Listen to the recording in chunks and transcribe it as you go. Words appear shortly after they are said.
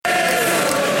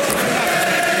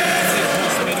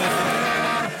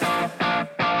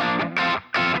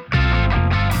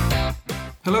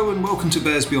welcome to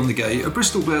Bears Beyond the Gate, a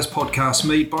Bristol Bears podcast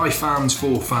made by fans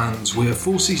for fans. We're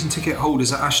 4 season ticket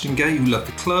holders at Ashton Gate who love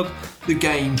the club, the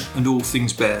game and all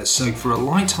things Bears. So for a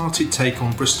light-hearted take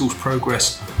on Bristol's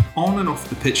progress on and off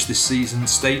the pitch this season,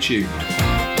 stay tuned.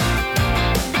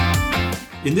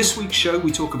 In this week's show,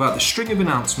 we talk about the string of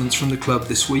announcements from the club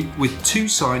this week with 2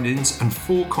 signings and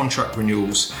 4 contract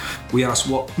renewals. We ask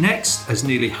what next, as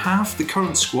nearly half the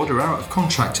current squad are out of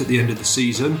contract at the end of the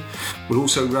season. We'll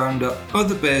also round up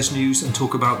other Bears news and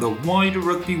talk about the wider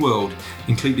rugby world,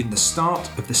 including the start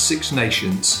of the Six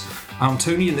Nations. I'm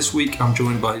Tony, and this week I'm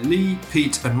joined by Lee,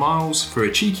 Pete and Miles for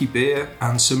a cheeky beer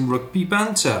and some rugby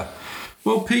banter.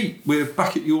 Well, Pete, we're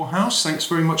back at your house. Thanks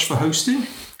very much for hosting.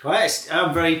 Well, yes,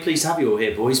 I'm very pleased to have you all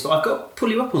here, boys, but I've got to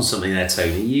pull you up on something there,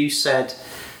 Tony. You said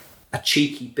a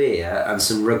cheeky beer and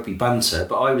some rugby banter,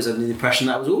 but I was under the impression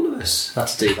that was all of us had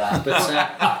to do that. But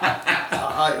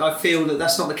I feel that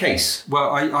that's not the case. Well,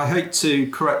 I hate to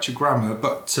correct your grammar,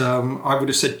 but I would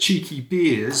have said cheeky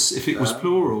beers if it was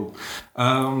plural.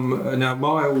 Now,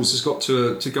 Miles has got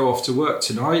to go off to work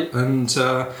tonight, and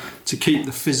to keep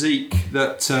the physique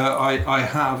that I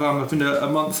have, I'm having a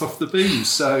month off the booze.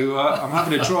 So I'm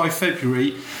having a dry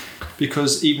February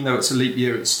because even though it's a leap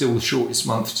year, it's still the shortest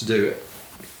month to do it.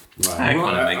 Right.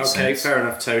 Okay, sense. Fair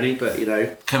enough, Tony, but you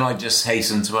know. Can I just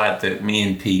hasten to add that me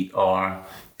and Pete are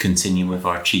continuing with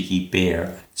our cheeky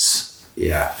beers?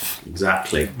 Yeah,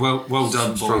 exactly. Well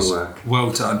done, boys. Strong work.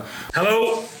 Well done.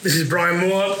 Hello, this is Brian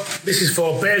Moore. This is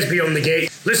for Bears Beyond the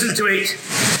Gate. Listen to it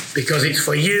because it's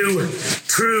for you,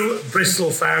 true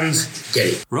Bristol fans. Get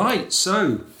it. Right,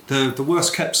 so the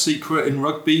worst kept secret in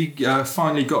rugby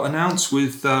finally got announced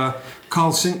with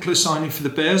Carl Sinclair signing for the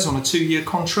Bears on a 2-year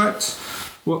contract.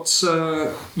 What's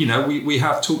we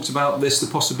have talked about this,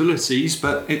 the possibilities,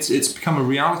 but it's become a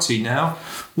reality now.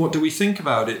 What do we think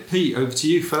about it? Pete, over to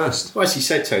you first. Well, as you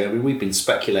said, Tony, I mean, we've been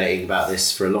speculating about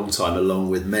this for a long time,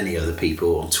 along with many other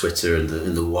people on Twitter and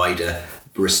the wider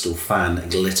Bristol fan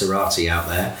glitterati out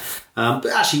there.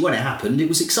 But actually, when it happened, it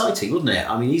was exciting, wasn't it?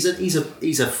 I mean, he's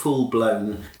a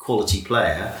full-blown quality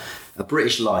player, a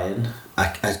British Lion,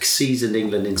 a seasoned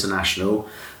England international,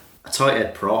 a tight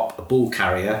head prop, a ball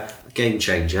carrier, a game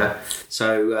changer.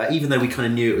 So even though we kind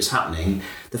of knew it was happening,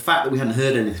 the fact that we hadn't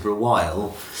heard anything for a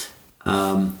while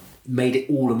made it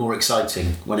all the more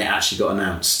exciting when it actually got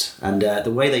announced. And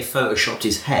the way they photoshopped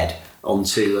his head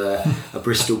onto a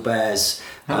Bristol Bears.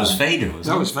 That was Vader, wasn't it?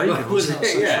 That was Vader, wasn't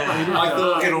it? Yeah. I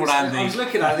thought I was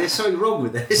looking at it, there's something wrong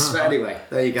with this. But anyway,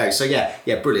 there you go. So yeah,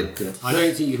 brilliant. I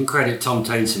don't think you can credit Tom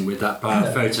Tainton with that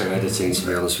bad photo editing, to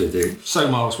be honest with you. So,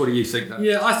 Miles, what do you think, though?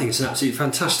 Yeah, I think it's an absolutely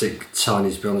fantastic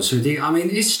signing, to be honest with you. I mean,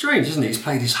 it's strange, isn't it? He's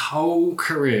played his whole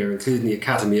career, including the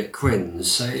academy at Quins,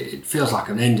 so it feels like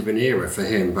an end of an era for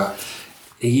him, but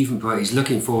he's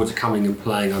looking forward to coming and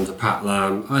playing under Pat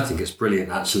Lam. I think it's brilliant,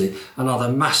 actually. Another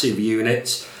massive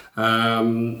unit.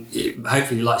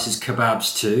 Hopefully he likes his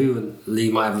kebabs too, and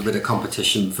Lee might have a bit of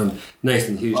competition from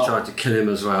Nathan Hughes tried to kill him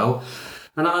as well.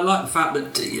 And I like the fact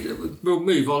that we'll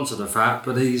move on to the fact,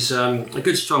 but he's a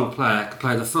good strong player, can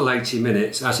play the full 80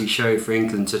 minutes as he showed for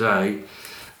England today.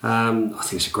 I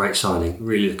think it's a great signing.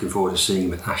 Really looking forward to seeing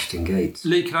him at Ashton Gate.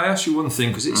 Lee, can I ask you one thing?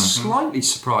 Because it slightly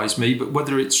surprised me, but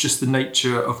whether it's just the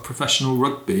nature of professional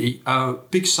rugby,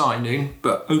 big signing,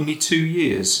 but only 2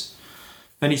 years.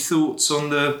 Any thoughts on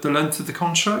the length of the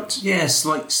contract? Yeah,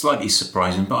 slightly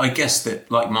surprising, but I guess that,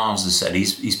 like Miles has said,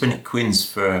 he's been at Quins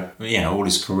for all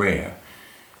his career,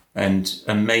 and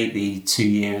maybe 2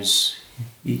 years,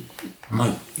 he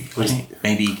might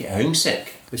maybe get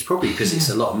homesick. It's probably because it's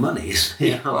a lot of money, isn't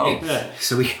it?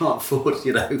 So we can't afford,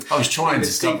 I was trying to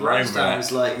Steve Ramsdale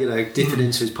was like, dipping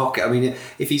into his pocket. I mean,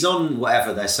 if he's on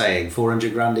whatever they're saying,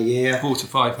 400 grand a year, 4 to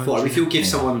 500. If you'll give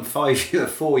someone a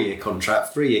 4-year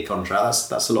contract, 3-year contract,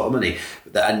 that's a lot of money.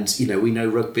 And we know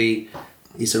rugby.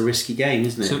 It's a risky game,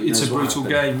 isn't it? So it's a brutal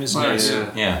game, isn't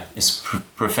it? Yeah, it's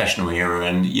professional era,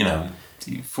 and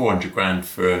 400 grand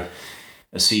for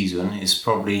a season is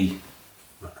probably.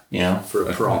 For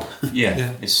a prop.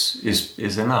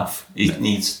 Is enough. He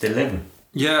needs to deliver.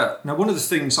 Yeah. Now, one of the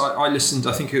things I listened,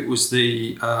 I think it was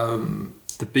the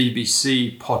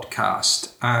BBC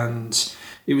podcast, and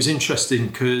it was interesting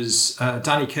because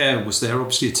Danny Kerr was there,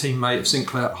 obviously a teammate of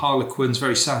Sinclair at Harlequins.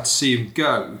 Very sad to see him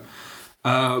go,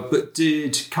 but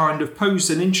did kind of pose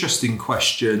an interesting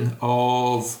question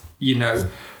of,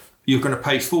 you're going to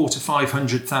pay £400,000 to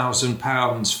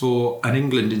 £500,000 for an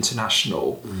England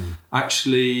international.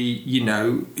 Actually,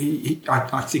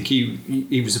 I think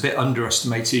he was a bit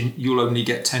underestimating. You'll only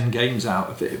get 10 games out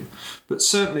of him. But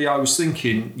certainly I was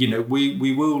thinking,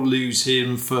 we will lose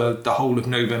him for the whole of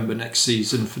November next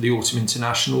season for the autumn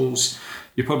internationals.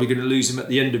 you're probably going to lose him at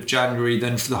the end of January,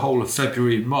 then for the whole of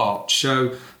February and March.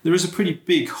 So there is a pretty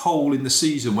big hole in the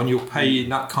season when you're paying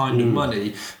that kind of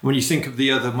money. When you think of the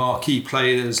other marquee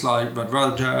players like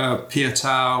Radradra,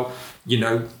 Piatau,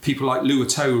 people like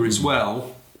Luatoa as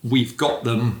well, we've got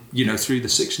them, through the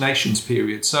Six Nations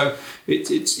period. So it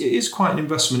is quite an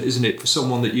investment, isn't it, for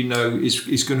someone that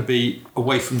is going to be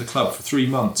away from the club for 3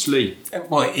 months, Lee?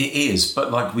 Well, it is,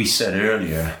 but like we said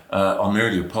earlier on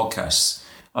earlier podcasts,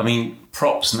 I mean,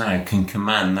 props now can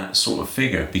command that sort of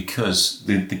figure because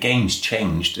the game's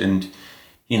changed, and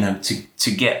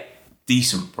to get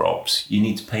decent props, you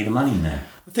need to pay the money now.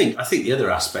 I think the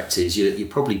other aspect is you're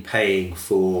probably paying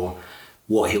for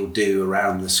what he'll do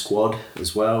around the squad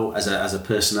as well as a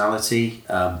personality,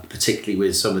 particularly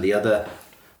with some of the other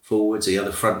forwards, the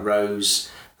other front rows.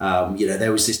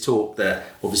 There was this talk that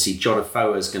obviously John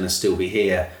Afoa is going to still be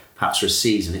here perhaps for a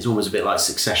season. It's almost a bit like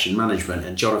succession management,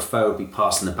 and John Afoa will be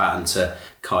passing the baton to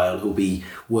Kyle, who'll be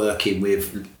working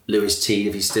with Lewis Teed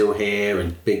if he's still here,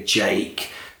 and Big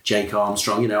Jake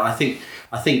Armstrong. I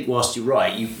think whilst you're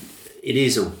right, it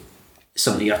is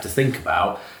something you have to think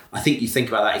about. I think you think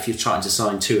about that if you're trying to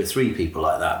sign 2 or 3 people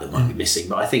like that might be missing,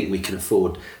 but I think we can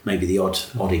afford maybe the odd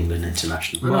England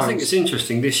international. Well, I think it's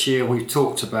interesting. This year we've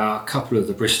talked about a couple of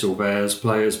the Bristol Bears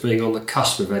players being on the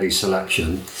cusp of Eddie's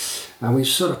selection, and we've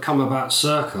sort of come about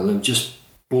circle and just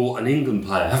bought an England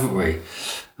player, haven't we?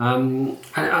 And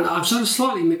I've sort of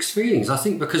slightly mixed feelings. I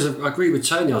think because I agree with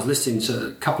Tony. I was listening to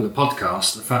a couple of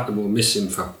podcasts, the fact that we'll miss him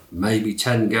for maybe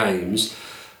 10 games.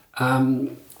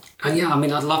 And yeah, I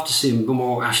mean, I'd love to see him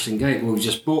more Ashton Gate. We've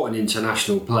just bought an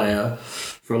international player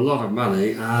for a lot of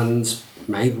money, and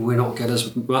maybe we're not getting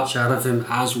as much out of him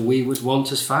as we would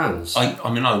want as fans.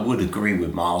 I mean, I would agree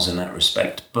with Miles in that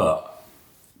respect, but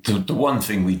the one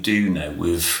thing we do know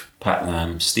with Pat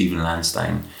Lam, Stephen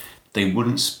Lansdowne, they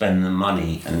wouldn't spend the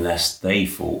money unless they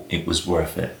thought it was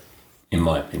worth it, in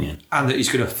my opinion. And that he's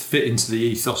going to fit into the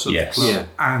ethos of the club,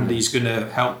 and he's going to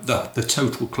help the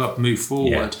total club move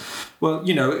forward. Yeah. Well,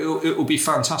 it'll be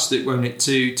fantastic, won't it,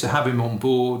 to have him on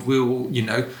board.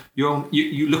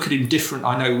 You look at him different.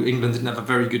 I know England didn't have a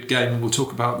very good game, and we'll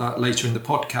talk about that later in the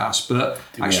podcast. But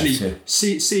actually,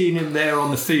 seeing him there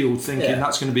on the field, thinking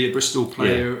that's going to be a Bristol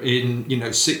player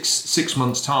in 6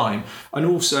 months' time, and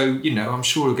also I'm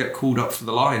sure he'll get called up for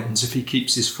the Lions if he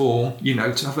keeps his form.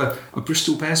 To have a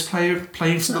Bristol Bears player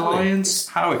playing for the Lions,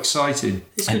 how exciting!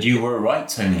 And you were right,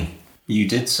 Tony. You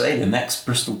did say the next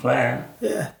Bristol player.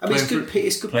 Yeah, I mean it's good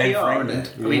PR, isn't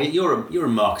it? I mean you're a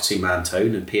marketing man,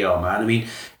 Tone, and PR man. I mean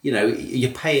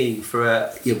you're paying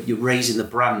for you're raising the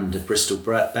brand of Bristol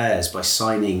Bears by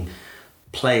signing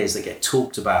players that get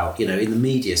talked about in the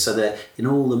media. So that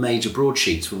all the major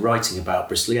broadsheets were writing about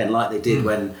Bristol again, like they did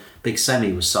when Big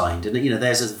Semi was signed. And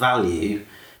there's a value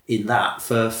in that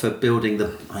for building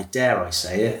dare I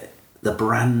say it, the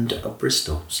brand of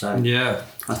Bristol. So yeah,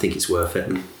 I think it's worth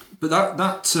it. But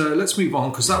that let's move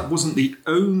on, because that wasn't the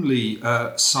only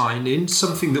sign-in.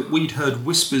 Something that we'd heard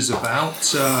whispers about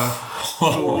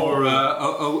for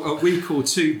a week or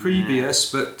two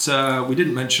previous, but we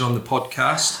didn't mention on the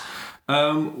podcast,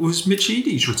 was Mitch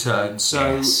Eadie's return.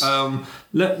 So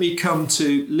let me come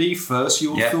to Lee first.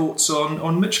 Your thoughts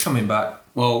on Mitch coming back?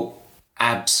 Well,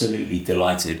 absolutely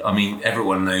delighted. I mean,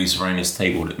 everyone knows around this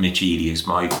table that Mitch Eadie is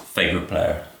my favourite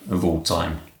player of all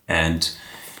time. And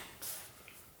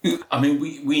I mean,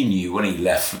 we knew when he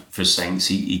left for Saints,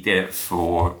 he did it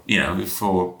for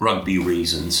rugby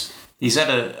reasons. He's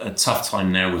had a tough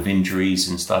time now with injuries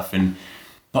and stuff,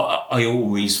 but I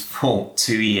always thought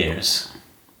 2 years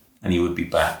and he would be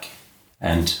back,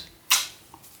 and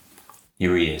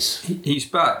here he is. He's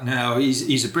back now.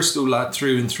 He's a Bristol lad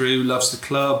through and through. Loves the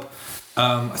club.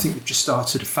 I think they've just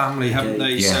started a family, haven't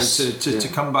they? Yes. So to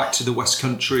come back to the West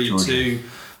Country to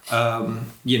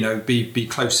be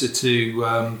closer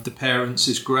to the parents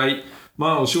is great.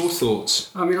 Miles, your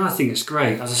thoughts? I mean, I think it's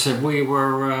great. As I said, we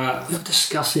were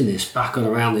discussing this back on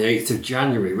around the 8th of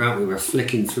January, weren't we? We were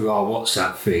flicking through our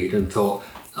WhatsApp feed and thought,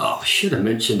 I should have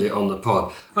mentioned it on the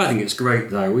pod. I think it's great,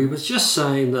 though. We were just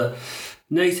saying that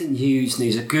Nathan Hughes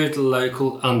needs a good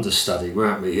local understudy,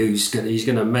 weren't we? He's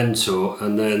going to mentor,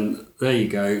 and then there you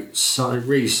go,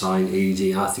 re-sign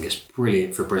Eadie. I think it's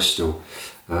brilliant for Bristol.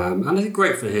 And I think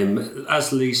great for him.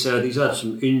 As Lee said, he's had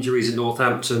some injuries in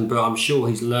Northampton, but I'm sure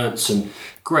he's learnt some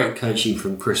great coaching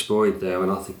from Chris Boyd there, and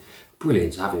I think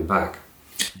brilliant to have him back.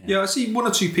 Yeah, I see one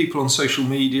or two people on social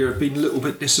media have been a little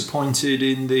bit disappointed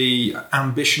in the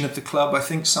ambition of the club, I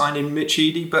think, signing Mitch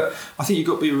Eadie, but I think you've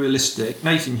got to be realistic.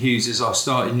 Nathan Hughes is our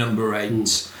starting number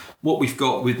 8. what we've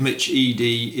got with Mitch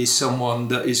Eadie is someone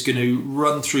that is going to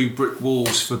run through brick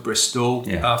walls for Bristol.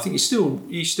 Yeah. I think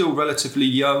he's still relatively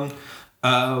young.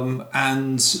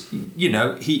 And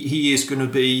he is going to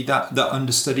be that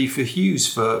understudy for Hughes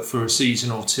for a season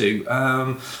or two.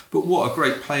 But what a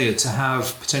great player to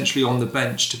have potentially on the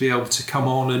bench to be able to come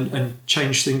on and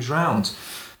change things round.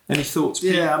 Any thoughts,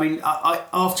 Pete? Yeah, I mean, I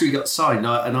after he got signed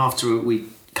and after we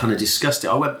kind of discussed it,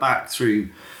 I went back through.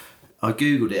 I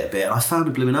googled it a bit and I found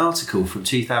a blooming article from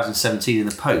 2017 in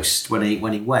the Post when he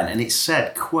went, and it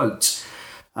said, quote,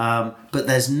 but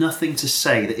there's nothing to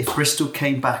say that if Bristol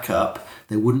came back up,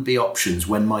 there wouldn't be options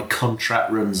when my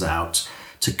contract runs out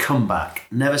to come back.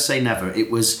 Never say never. It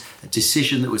was a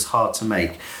decision that was hard to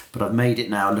make, but I've made it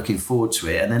now and looking forward to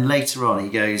it. And then later on he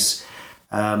goes,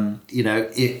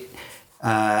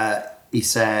 he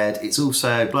said, it's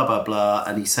also blah, blah, blah.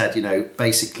 And he said,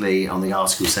 basically on the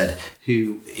article said,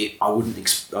 I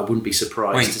wouldn't be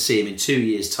surprised to see him in 2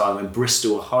 years' time when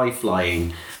Bristol are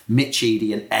high-flying Mitch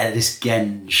Eadie and Ellis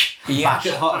Genge back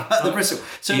at the Bristol.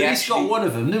 So at least got one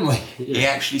of them, didn't we? He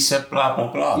actually said blah,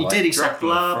 blah, blah. He did, he said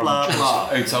blah, blah, blah.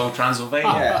 Hotel Transylvania.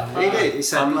 Yeah, he did. He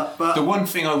said blah, blah. The one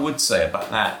thing I would say about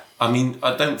that, I mean,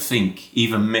 I don't think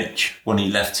even Mitch, when he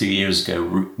left 2 years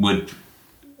ago, would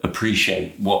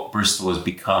appreciate what Bristol has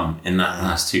become in that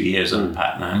last 2 years under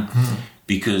Pat Nam.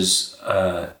 Because,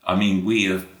 we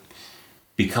have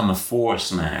become a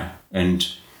force now, and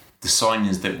the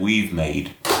signings that we've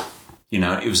made,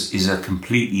 is a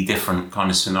completely different kind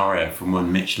of scenario from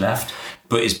when Mitch left.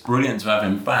 But it's brilliant to have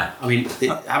him back. I mean,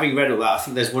 having read all that, I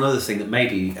think there's one other thing that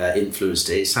maybe influenced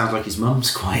it. It sounds like his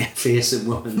mum's quite a fearsome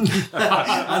woman.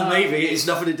 And maybe it's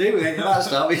nothing to do with any of that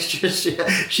stuff. It's just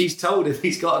she's told him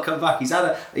he's got to come back. He's had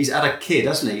a kid,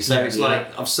 hasn't he? So it's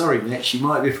like, I'm sorry, Mitch, you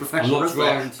might be a professional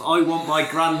wrestler, but I want my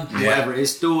whatever it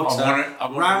is, daughter, I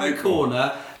want round the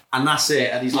corner. And that's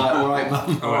it. And he's like, all right,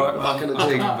 mum. All right, I'm going to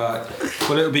take him back.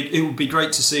 Well, it would be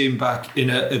great to see him back in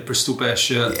a Bristol Bears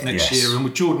shirt next year. And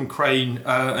with Jordan Crane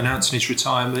announcing his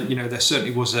retirement, there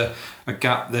certainly was a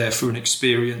gap there for an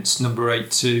experienced number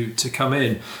 8 to come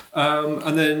in.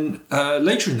 And then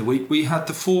later in the week, we had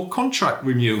the 4 contract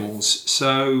renewals.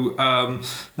 So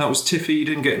that was Tiff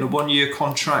Eden getting a 1-year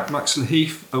contract, Max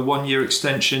Laheath a 1-year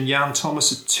extension, Jan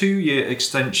Thomas a 2-year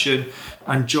extension,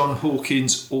 and John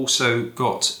Hawkins also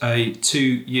got a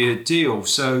 2-year deal.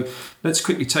 So let's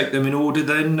quickly take them in order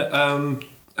then.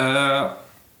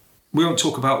 We won't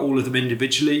talk about all of them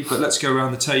individually, but let's go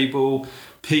around the table.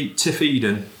 Pete, Tiff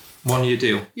Eden, 1-year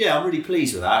deal. Yeah, I'm really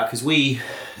pleased with that because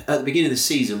at the beginning of the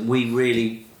season, we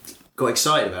really got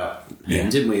excited about him,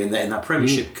 didn't we? In that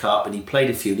Premiership Cup, and he played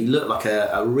a few, and he looked like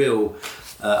a real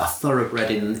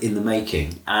thoroughbred in the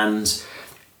making. And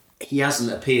he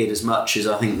hasn't appeared as much as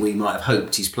I think we might have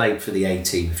hoped. He's played for the A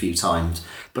team a few times,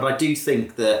 but I do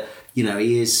think that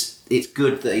it's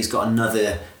good that he's got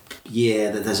another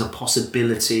year, that there's a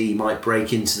possibility he might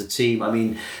break into the team. I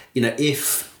mean,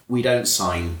 if we don't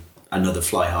sign another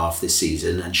fly half this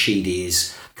season and Sheedy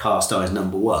is cast out as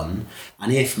number 1,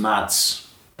 and if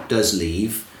Mads does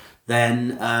leave,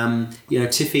 then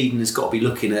Tiff Eden has got to be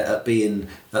looking at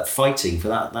fighting for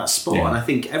that spot. And I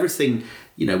think everything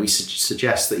we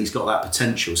suggest that he's got that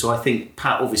potential. So I think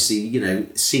Pat obviously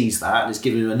sees that and has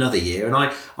given him another year. And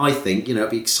I think it'd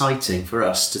be exciting for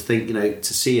us to think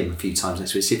to see him a few times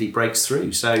next week, see if he breaks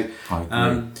through. So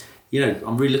I'm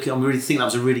really think that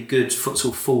was a really good sort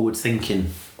of forward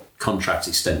thinking contract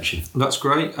extension. That's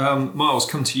great. Miles,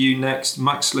 come to you next.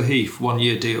 Max Laheath,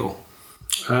 1-year deal.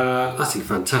 I think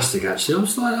fantastic, actually.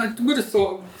 I would have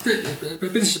thought, a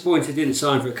bit disappointed he didn't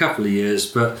sign for a couple of years,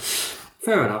 but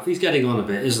fair enough. He's getting on a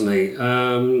bit, isn't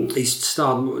he? He's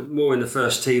started more in the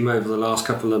first team over the last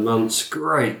couple of months.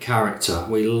 Great character.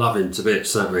 We love him to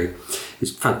bits, don't we?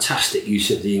 His fantastic use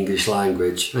of the English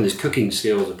language and his cooking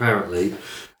skills, apparently.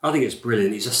 I think it's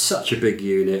brilliant. He's such a big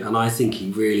unit, and I think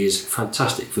he really is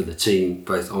fantastic for the team,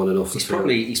 both on and off the field.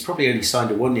 He's probably only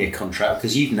signed a 1-year contract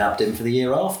because you've nabbed him for the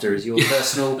year after as your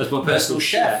personal, as my personal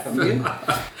chef. Haven't you?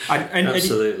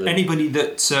 Absolutely. Anybody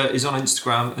that is on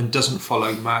Instagram and doesn't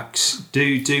follow Max,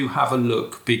 do have a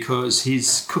look, because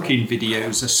his cooking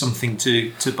videos are something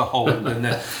to behold, and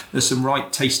there's some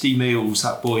right tasty meals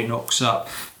that boy knocks up.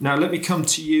 Now let me come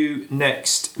to you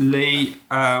next, Lee.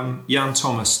 Jan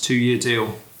Thomas, 2-year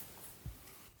deal.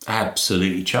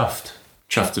 Absolutely chuffed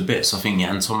to bits. I think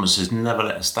Jan Thomas has never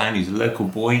let us down. He's a local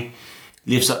boy,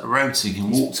 lives up the road, so he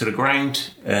can walk to the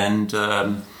ground, and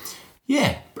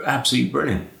absolutely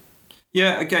brilliant.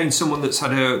 Yeah, again, someone that's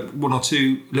had one or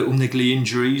two little niggly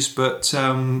injuries, but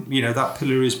that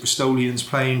pillar is Bristolians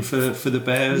playing for the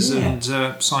Bears and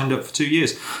signed up for 2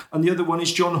 years. And the other one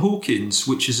is John Hawkins,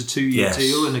 which is a 2-year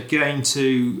deal. And again,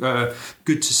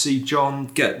 good to see John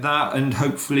get that and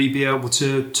hopefully be able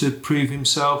to prove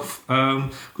himself.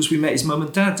 Because we met his mum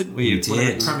and dad, didn't we? We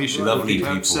did. Premiership Lovely people.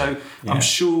 people. So I'm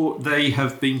sure they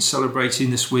have been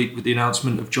celebrating this week with the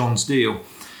announcement of John's deal.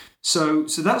 So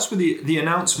that's where the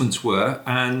announcements were,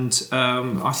 and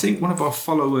I think one of our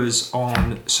followers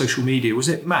on social media, was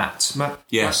it Matt?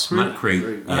 Yes, Matt Matt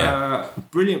Crew. Yeah.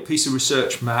 Brilliant piece of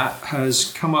research, Matt,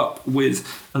 has come up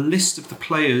with a list of the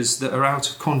players that are out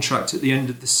of contract at the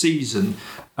end of the season,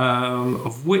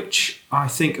 of which I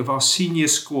think of our senior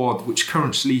squad, which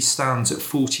currently stands at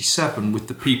 47 with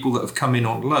the people that have come in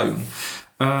on loan,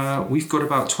 we've got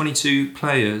about 22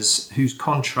 players whose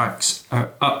contracts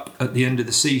are up at the end of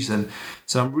the season.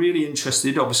 So I'm really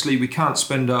interested. Obviously, we can't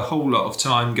spend a whole lot of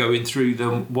time going through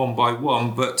them one by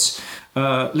one, but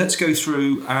let's go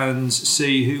through and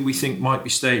see who we think might be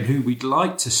staying, who we'd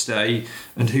like to stay,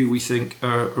 and who we think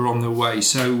are on their way.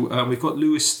 So we've got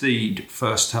Lewis Theed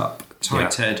first up,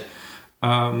 tight head.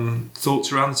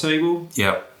 Thoughts around the table?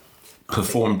 Yeah.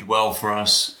 Performed well for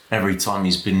us every time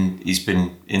he's been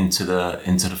into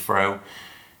the throw.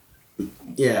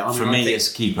 Yeah, for me,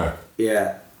 it's keeper.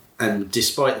 Yeah, and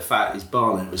despite the fact his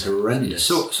Barnett was horrendous.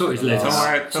 So his legs.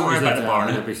 Don't worry about the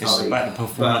Barnett. It's about the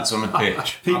performance on the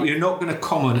pitch. People, you're not going to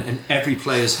comment on every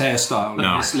player's hairstyle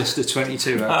in this list of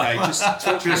 22. Okay,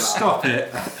 just stop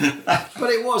it.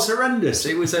 But it was horrendous.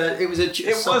 It was Joe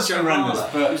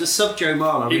Marler. It was a sub Joe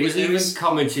Marler. It was even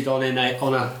commented on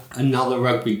on another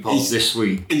rugby pod this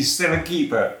week. He's still a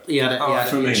keeper. He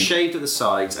had shaved at the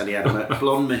sides and he had a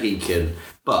blonde Mohican,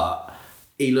 but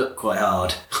he looked quite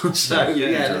hard. So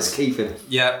let's keep him.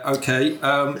 Yeah, okay.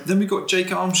 Then we've got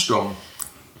Jake Armstrong.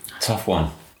 Tough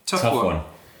one.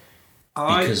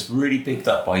 Because really picked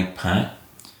up by Pat.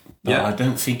 But I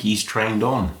don't think he's trained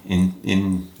on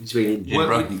in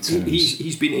rugby terms.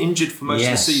 He's been injured for most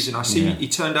of the season. I see he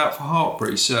turned out for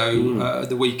Hartbury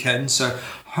the weekend, so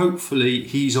hopefully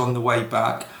he's on the way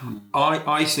back.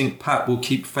 I think Pat will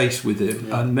keep faith with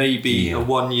him and maybe a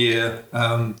 1-year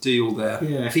deal there.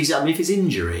 Yeah, if his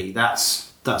injury,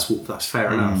 that's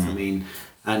fair enough. I mean,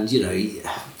 and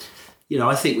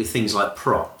I think with things like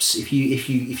props, if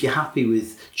you're happy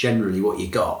with generally what you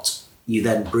got, you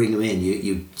then bring them in,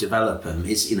 you develop them.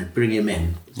 Bring him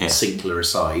in, Sinclair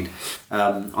aside.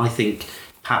 I think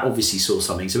Pat obviously saw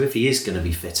something, so if he is going to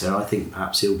be fitter, I think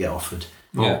perhaps he'll get offered.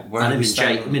 Yeah, and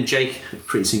Jake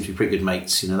seems to be pretty good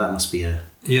mates. That must be a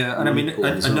and I mean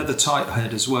another tight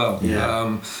head as well.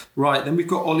 Yeah. Right, then we've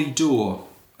got Ollie Dorr,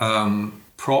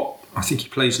 prop. I think he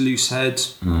plays loose head.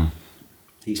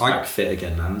 He's back fit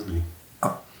again now, isn't he?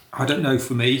 I don't know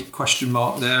for me. Question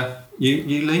mark there. You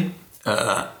Lee?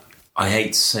 I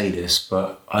hate to say this,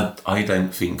 but I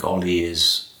don't think Ollie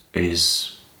is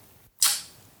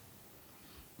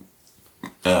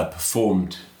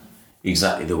performed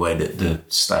exactly the way that the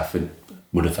staff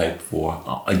would have hoped for.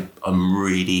 I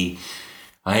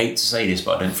hate to say this,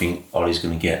 but I don't think Ollie's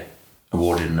going to get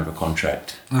awarded another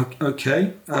contract.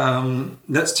 Okay,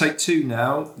 let's take two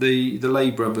now. The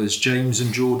Lay brothers, James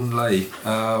and Jordan Lay.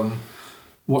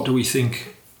 What do we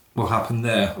think will happen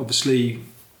there? Obviously,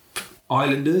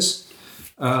 Islanders.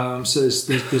 So there's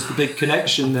the big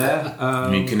connection there.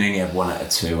 You can only have 1 out of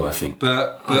 2, I think.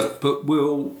 But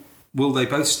will they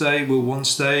both stay? Will one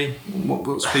stay?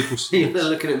 What's people's thoughts? They're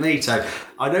looking at me, Toad.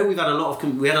 I know we had a lot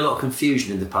of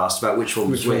confusion in the past about which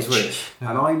one was which.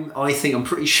 And I'm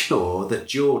pretty sure that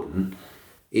Jordan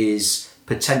is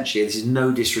potentially, this is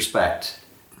no disrespect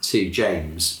to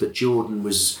James, but Jordan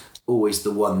was always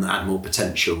the one that had more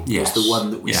potential. Yes. Was the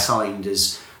one that was signed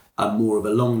as more of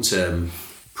a long-term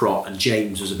prop, and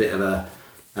James was a bit of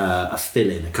a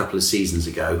fill-in a couple of seasons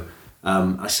ago.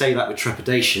 I say that with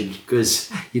trepidation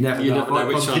because you never know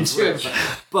which one's which.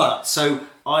 But so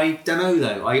I don't know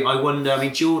though. I wonder. I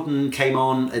mean, Jordan came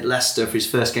on at Leicester for his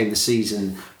first game of the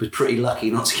season. Was pretty lucky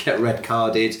not to get red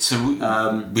carded. So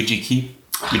would you keep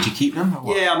them? Or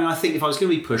what? Yeah, I mean, I think if I was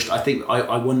going to be pushed,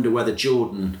 I wonder whether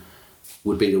Jordan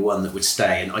would be the one that would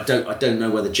stay, and I don't know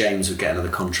whether James would get another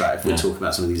contract if we're talking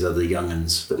about some of these other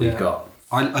young'uns that we've got.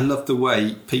 I love the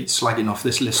way Pete's slagging off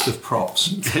this list of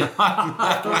props.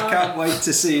 I can't wait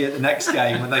to see it the next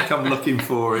game when they come looking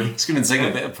for him. It's going to take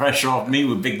a bit of pressure off me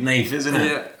with Big Nath, isn't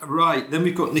it? Yeah, right. Then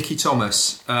we've got Nicky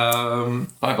Thomas.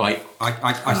 Bye-bye.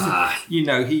 I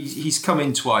think, he's come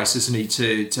in twice, hasn't he,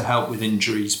 to help with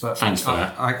injuries, but thanks for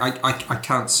that. I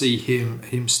can't see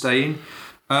him staying.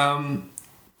 Tom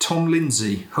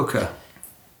Lindsay, hooker.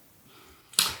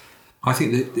 I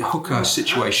think the hooker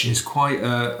situation is quite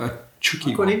a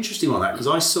tricky Quite one. an interesting one, that, because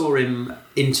I saw him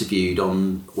interviewed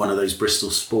on one of those Bristol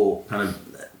Sport kind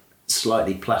of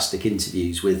slightly plastic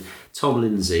interviews with Tom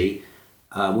Lindsay,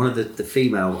 one of the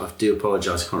female, I do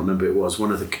apologise, I can't remember who it was,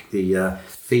 one of the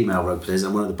female rugby players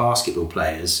and one of the basketball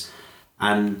players,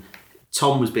 and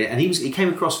Tom was being, and he came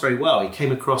across very well. He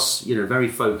came across, very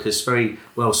focused, very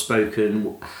well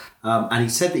spoken, and he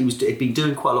said that he'd been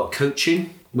doing quite a lot of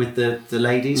coaching with the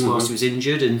ladies whilst he was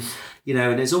injured, and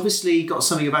and it's obviously got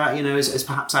something about has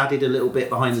perhaps added a little bit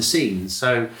behind the scenes.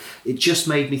 So it just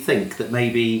made me think that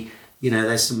maybe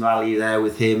there's some value there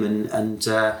with him, and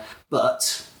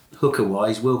but hooker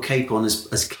wise, Will Capon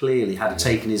has clearly had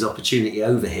taken his opportunity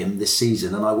over him this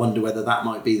season, and I wonder whether that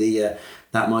might be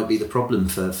the problem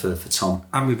for Tom.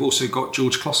 And we've also got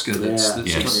George Kloska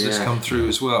that's come through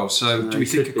as well. So do we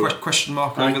think a question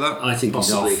mark over that? I think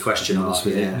possibly he's a question mark.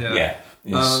 Yeah.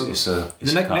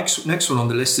 The next one on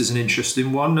the list is an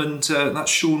interesting one, and that's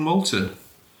Sean Moulton.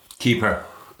 Keeper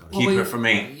for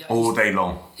me all day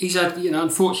long. He's had,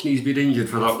 unfortunately he's been injured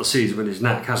for a lot of the season with his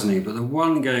neck, hasn't he? But the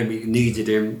one game he needed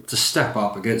him to step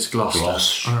up against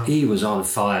Gloucester, he was on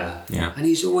fire. Yeah. And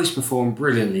he's always performed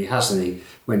brilliantly, hasn't he?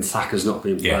 When Thacker's not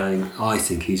been playing, I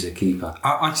think he's a keeper.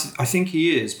 I think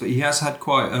he is, but he has had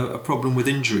quite a problem with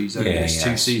injuries over these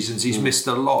 2 seasons. He's missed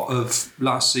a lot of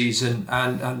last season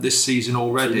and this season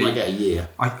already. So he might get a year.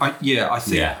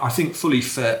 I think fully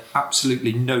fit,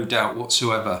 absolutely no doubt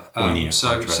whatsoever.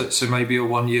 So maybe a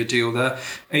 1-year deal there.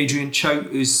 Adrian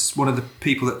Choate is one of the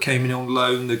people that came in on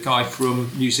loan, the guy from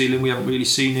New Zealand. We haven't really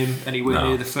seen him anywhere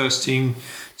near the first team,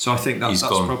 so I think that's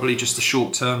probably just a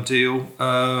short-term deal.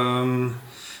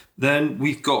 Then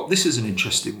we've got, this is an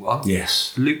interesting one.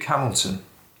 Yes. Luke Hamilton.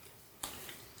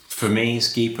 For me,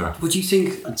 he's keeper. What do you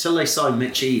think? Until they signed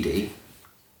Mitch Eady,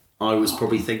 I was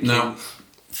probably thinking... No,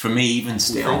 for me, even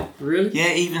still. Really?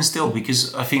 Yeah, even still,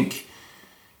 because I think...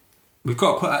 We've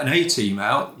got to put an A team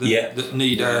out that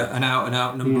need an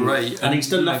out-and-out number 8. And he's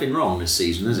done nothing wrong this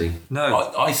season, has he?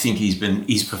 No. I think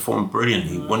he's performed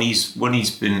brilliantly. When he's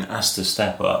been asked to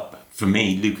step up, for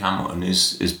me, Luke Hamilton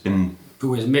has been... But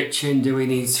with Mitch in, do we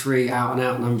need 3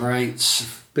 out-and-out number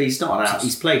 8s? But he's not out.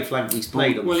 He's played flank. He's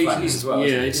played on the flank as well.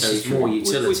 Yeah, so it's more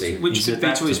utility, which could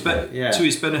be to his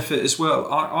benefit as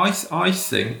well. I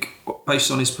think, based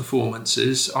on his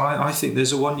performances, I think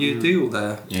there's a 1-year deal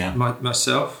there. Yeah.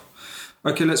 Myself.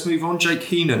 Okay, let's move on. Jake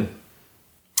Heenan.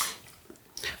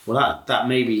 Well, that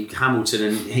maybe Hamilton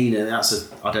and Heenan.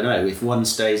 I don't know if one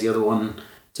stays, the other one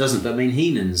doesn't. But I mean,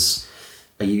 Heenan's.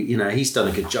 He's done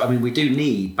a good job. I mean, we do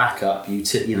need backup. You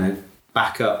tip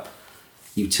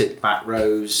back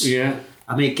rows. Yeah.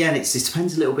 I mean, again, it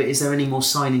depends a little bit. Is there any more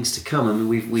signings to come? I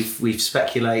mean, we've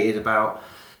speculated about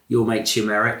your mate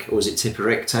Chimeric, or is it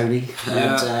Tipperick, Tony?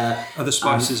 Yeah. Other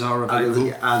spices are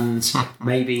available, and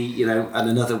maybe and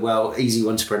another easy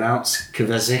one to pronounce,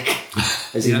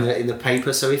 Kovacic, as in the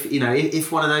paper. So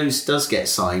if one of those does get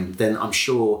signed, then I'm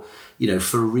sure.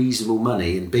 For reasonable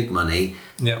money and big money,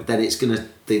 then it's going to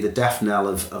be the death knell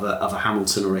of a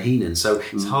Hamilton or a Heenan. So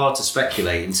it's hard to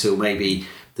speculate until maybe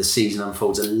the season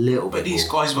unfolds a little bit. But these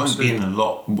guys won't be on a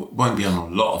lot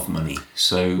of money.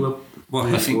 So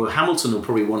I think Hamilton will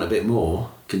probably want a bit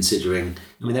more, considering.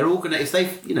 I mean, they're all going to if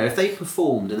they've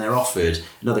performed and they're offered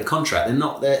another contract,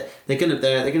 they're going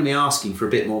to be asking for a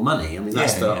bit more money. I mean,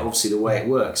 that's obviously the way it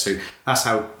works. So that's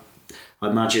how I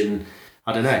imagine.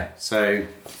 I don't know. So.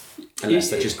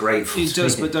 Unless they're just grateful. He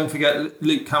does, but don't forget,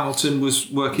 Luke Hamilton was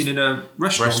working in a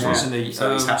restaurant, wasn't he?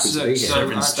 So he's happy to be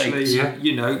here.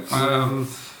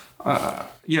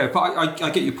 But I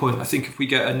get your point. I think if we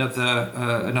get another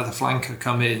flanker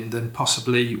come in, then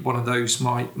possibly one of those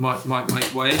might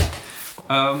make way.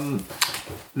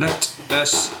 Let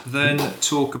us then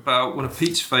talk about one of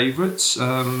Pete's favourites.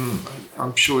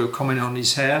 I'm sure he'll comment on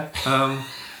his hair.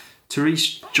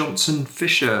 Therese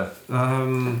Johnson-Fisher.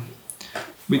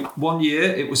 1 year,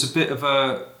 it was a bit of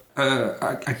a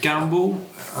gamble.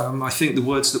 I think the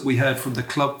words that we heard from the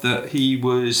club that he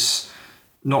was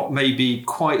not maybe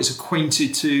quite as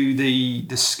acquainted to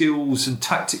the skills and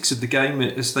tactics of the game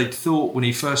as they thought when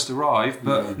he first arrived.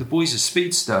 But the boy's a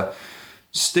speedster.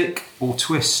 Stick or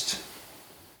twist?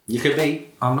 You could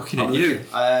be. I'm looking at you.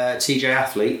 TJ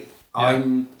athlete. Yeah.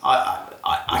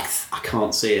 I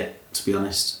can't see it, to be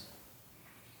honest.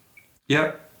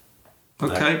 Yeah.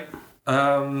 Okay.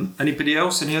 Anybody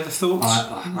else? Any other thoughts?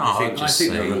 I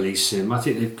think they'll release him. I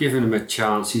think they've given him a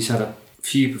chance. He's had a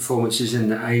few performances in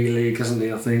the A-League, hasn't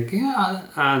he? I think. Yeah,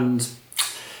 and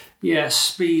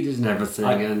speed isn't everything,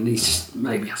 and he just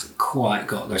maybe hasn't quite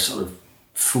got their sort of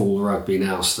full rugby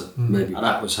nous that maybe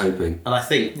Matt was hoping. And I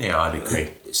think, I'd agree.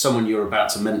 someone you're about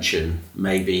to mention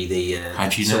may be the How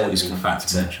do you know what he's going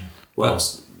to mention? Well,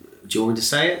 do you want me to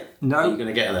say it? No. Are you going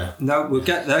to get there? No, we'll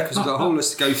get there because we've got a whole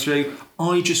list to go through.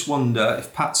 I just wonder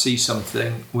if Pat sees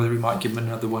something, whether he might give him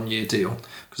another 1 year deal.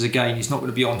 Because again, he's not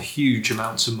going to be on huge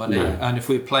amounts of money. No. And if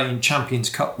we're playing Champions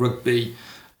Cup rugby,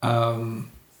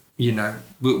 you know,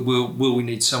 will we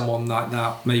need someone like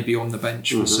that maybe on the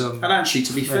bench for some? And actually,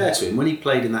 to be fair to him, when he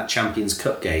played in that Champions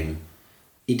Cup game,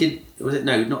 he did. Was it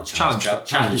no, not Challenge Cup.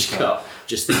 Challenge Cup.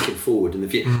 Just thinking forward in the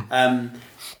future.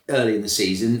 Early in the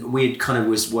season, we kind of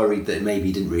was worried that maybe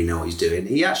he didn't really know what he's doing.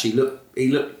 He actually looked.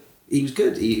 He was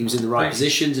good. He was in the right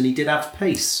positions and he did have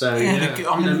pace. So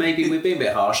maybe we're being a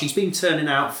bit harsh. He's been turning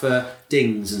out for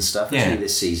dings and stuff hasn't he,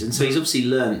 this season. So he's obviously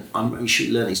learned. He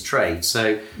should learn his trade.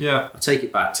 So I take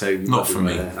it back, Toby. Not from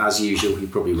me. As usual, you're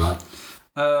probably right.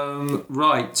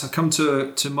 Right, I come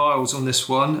to Miles on this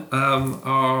one.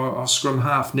 Our scrum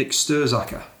half, Nick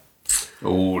Sturzaker.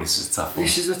 Oh, this is a tough one.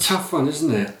 This is a tough one,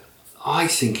 isn't it? I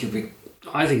think he'll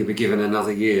be given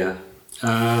another year.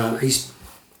 He's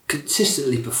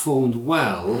consistently performed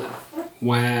well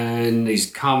when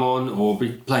he's come on or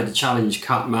played the Challenge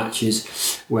Cup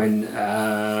matches when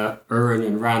Irwin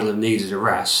and Randall have needed a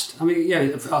rest. I mean, I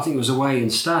think it was away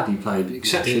in Stad he played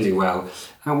exceptionally well,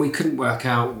 and we couldn't work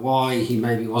out why he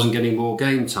maybe wasn't getting more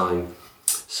game time.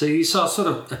 So he sort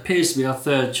of appears to be our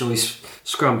third choice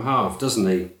scrum half, doesn't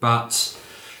he? But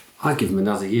I'd give him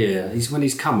another year. When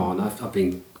he's come on, I've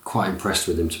been quite impressed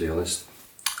with him, to be honest.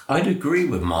 I'd agree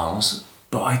with Miles,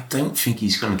 but I don't think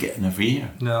he's going to get another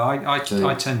year. No, I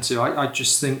tend to. I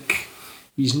just think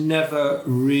he's never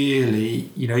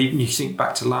really, even if you think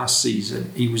back to last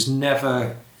season, he was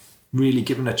never really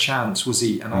given a chance, was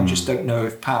he? And I just don't know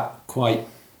if Pat quite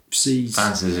fancies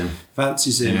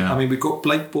him. Yeah. I mean, we've got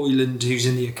Blake Boyland who's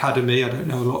in the academy. I don't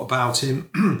know a lot about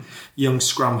him. Young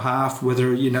scrum half,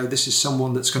 whether this is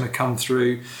someone that's going to come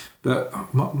through.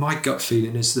 But my gut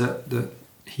feeling is that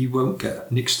he won't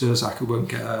get, Nick Sturzaker won't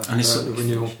get a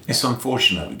renewal. It's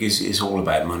unfortunate because it's all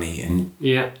about money, and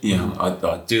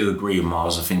I do agree with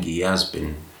Miles. I think he has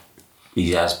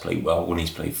played well when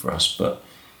he's played for us, but.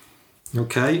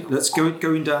 Okay, let's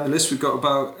going down the list. We've got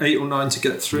about 8 or 9 to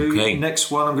get through. Okay. Next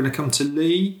one, I'm going to come to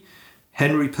Lee.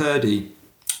 Henry Purdy,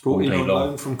 brought in on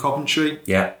loan from Coventry.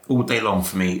 Yeah, all day long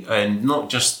for me, and not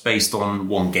just based on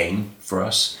one game for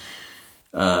us.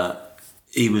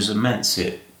 He was immense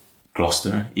at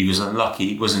Gloucester. He was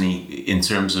unlucky, wasn't he, in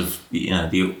terms of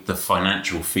the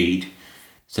financial feed,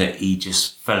 that he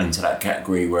just fell into that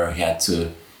category where he had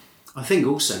to. I think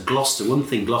also Gloucester, one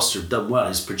thing Gloucester have done well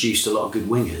is produced a lot of good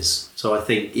wingers. So I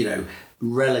think,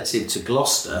 relative to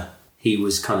Gloucester, he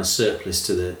was kind of surplus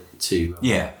to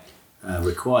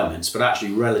requirements. But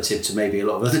actually relative to maybe a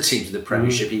lot of other teams in the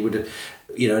Premiership, he would have,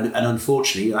 and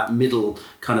unfortunately that middle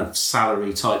kind of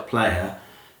salary type player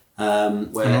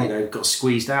got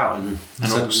squeezed out. And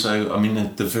also, I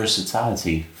mean, the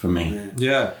versatility for me.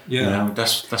 Yeah.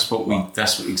 That's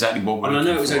exactly what we're And I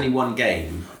know looking it was for. only one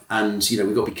game. And,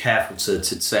 we've got to be careful to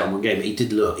say on one game, but he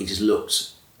just looked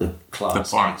the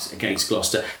class against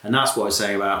Gloucester. And that's what I was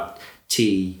saying about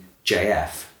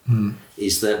TJF,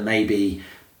 is that maybe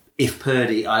if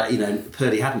Purdy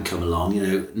hadn't come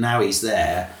along, now he's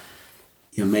there,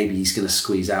 maybe he's going to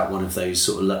squeeze out one of those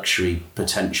sort of luxury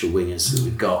potential wingers that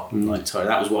we've got. Like Ty.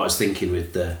 That was what I was thinking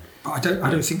with the... I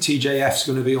don't think TJF's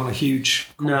going to be on a huge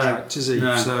contract, is he?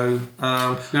 No. So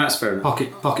no, that's fair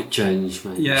enough. Pocket change,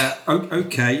 mate. Yeah.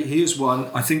 Okay. Here's one.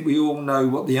 I think we all know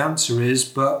what the answer is,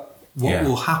 but what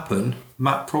will happen?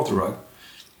 Matt Prothero.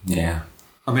 Yeah.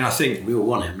 I mean, I think We all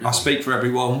want him. I speak for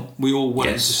everyone. We all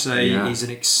want to say he's an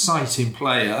exciting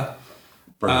player.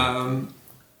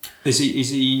 Is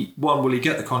he one? Will he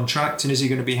get the contract, and is he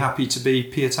going to be happy to be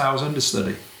Pietau's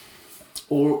understudy?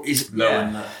 Or is it...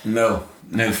 No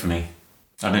for me.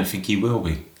 I don't think he will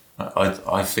be.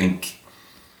 I think...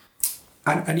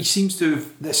 And there seems to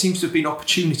have been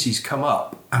opportunities come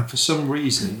up, and for some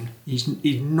reason he's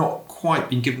not quite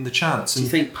been given the chance. Do you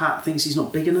think Pat thinks he's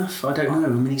not big enough? I don't know. I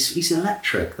mean, he's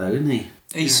electric though, isn't he?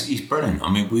 He's brilliant. I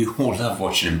mean, we all love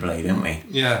watching him play, don't we?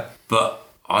 Yeah. But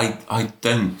I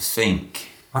don't think...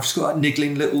 I've just got that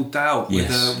niggling little doubt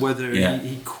whether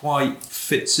he quite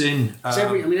fits in.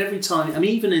 Every time,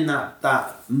 even in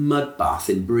that mud bath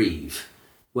in Brive,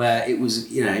 where it was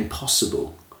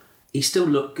impossible, he still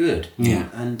looked good. Yeah.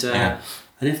 And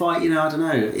if I don't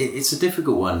know, it's a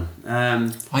difficult one.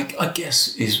 I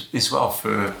guess as well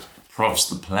for Provs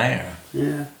the player.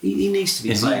 Yeah, he needs to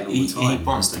be playing all the time. He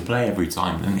wants to play every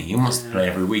time, doesn't he? He wants to play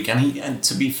every week, and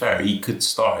to be fair, he could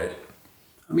start it.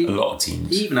 I mean, a lot of teams.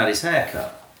 He even had his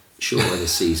haircut. shorter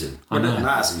this season. I know. And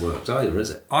that hasn't worked either, is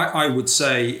it? I would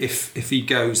say if he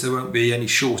goes, there won't be any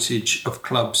shortage of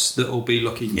clubs that will be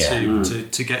looking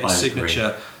to get his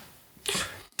signature.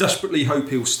 Desperately hope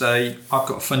he'll stay. I've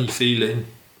got a funny feeling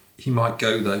he might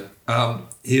go though.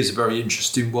 Here's a very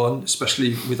interesting one,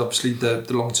 especially with obviously the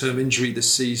long-term injury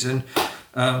this season.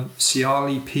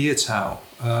 Siali Piatau.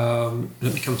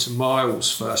 Let me come to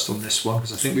Miles first on this one,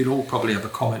 because I think we'd all probably have a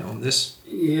comment on this.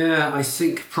 Yeah, I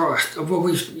think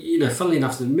funnily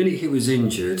enough, the minute he was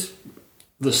injured,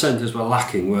 the centres were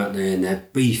lacking, weren't they, in their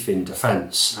beef in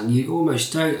defence, and you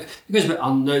almost don't. It goes a bit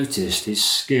unnoticed, his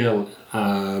skill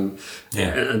and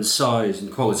size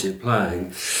and quality of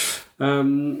playing.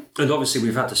 And obviously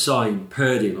we've had to sign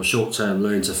Purdy on a short-term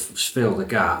loan to fill the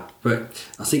gap. But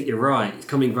I think you're right.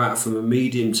 Coming back from a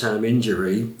medium-term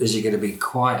injury, is he going to be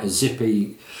quite a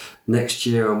zippy next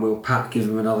year, and will Pat give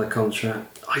him another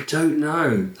contract? I don't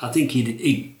know. I think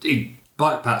he'd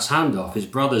bite Pat's hand off. His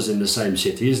brother's in the same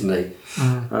city, isn't he?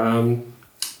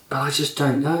 But I just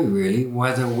don't know, really,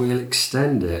 whether we'll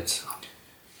extend it.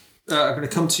 I'm going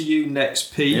to come to you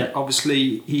next, Pete. Yeah.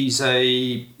 Obviously, he's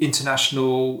a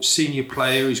international senior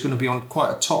player. He's going to be on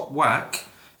quite a top whack.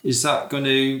 Is that going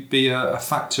to be a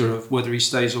factor of whether he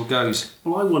stays or goes?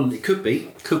 Well, I wonder. It could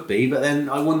be, but then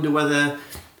I wonder whether,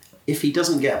 if he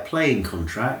doesn't get a playing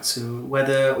contract,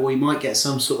 or he might get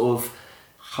some sort of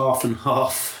half and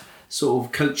half sort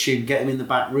of coaching, get him in the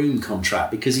back room contract,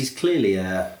 because he's clearly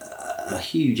a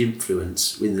huge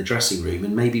influence in the dressing room,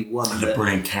 and maybe one and a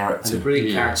brilliant character.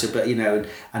 But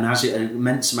and has an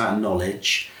immense amount of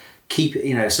knowledge. Keep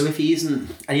it, so if he isn't,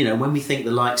 and when we think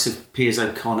the likes of Piers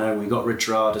O'Connor, and we got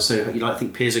Redrada, so you like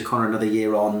think Piers O'Connor another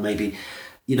year on, maybe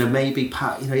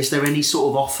Pat, is there any sort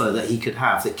of offer that he could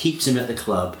have that keeps him at the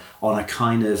club on a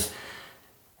kind of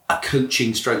a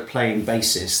coaching stroke playing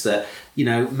basis, that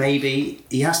maybe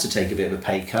he has to take a bit of a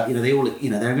pay cut. They all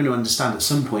they're going to understand at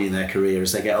some point in their career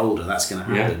as they get older that's going to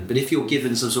happen. Yeah. But if you're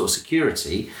given some sort of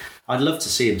security, I'd love to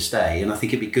see him stay, and I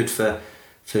think it'd be good for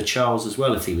Charles as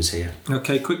well if he was here.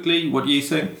 Okay, quickly, what do you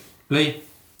think, Lee?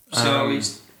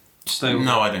 Stay.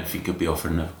 No, I don't think he'll be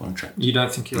offered another contract. You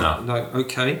don't think he'll? No.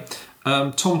 Okay.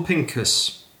 Tom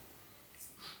Pincus.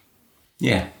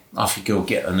 Yeah, I think he'll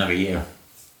get another year.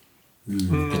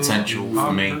 Potential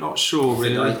for me. I'm not sure,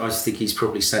 really. I think he's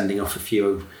probably sending off a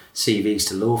few CVs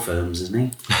to law firms,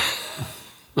 isn't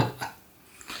he?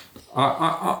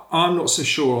 I'm not so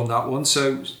sure on that one.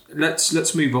 So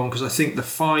let's move on, because I think the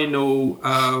final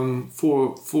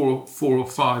four or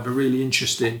five are really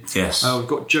interesting. Yes. We've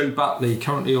got Joe Batley,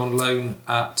 currently on loan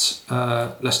at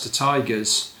Leicester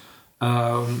Tigers.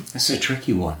 That's a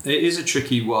tricky one. It is a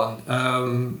tricky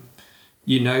one.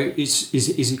 Is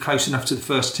he close enough to the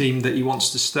first team that he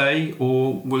wants to stay,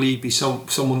 or will he be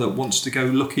someone that wants to go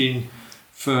looking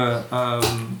for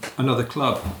another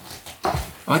club?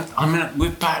 I mean,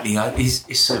 with Batley,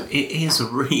 it is a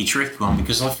really tricky one,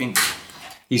 because I think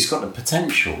he's got the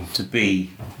potential to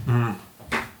be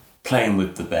playing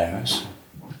with the Bears,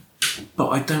 but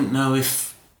I don't know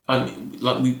if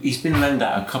he's been loaned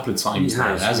out a couple of times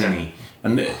now, hasn't he?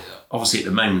 And obviously at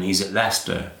the moment he's at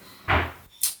Leicester.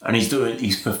 And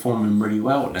he's performing really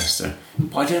well at Leicester.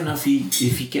 But I don't know if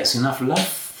he gets enough love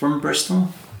from Bristol.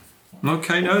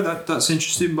 Okay, no, that's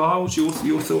interesting. Miles, your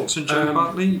thoughts on Joe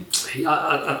Batley?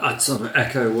 I'd sort of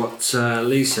echo what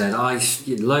Lee said. I've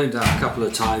loaned out a couple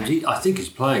of times. I think he's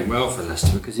playing well for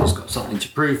Leicester, because he's got something to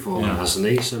prove for him, hasn't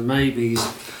he? So maybe he's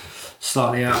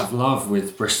slightly out of love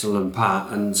with Bristol and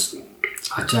Pat, and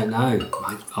I don't know.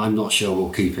 I'm not sure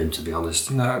we'll keep him, to be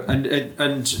honest. No, and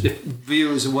if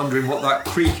viewers are wondering what that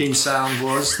creaking sound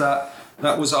was,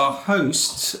 that was our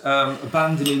host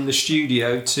abandoning the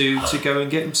studio to go and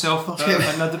get himself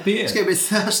another beer. It's getting a bit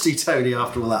thirsty, Tony,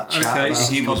 after all that chat. Okay,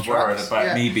 so he was worried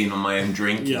about me being on my own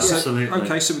drink. Yeah, absolutely.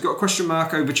 Okay, so we've got a question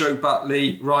mark over Joe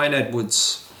Batley. Ryan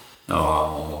Edwards.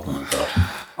 Oh my God.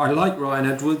 I like Ryan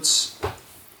Edwards,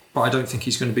 but I don't think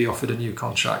he's going to be offered a new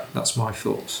contract. That's my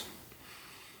thoughts.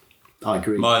 I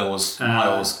agree. Miles,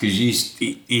 because he's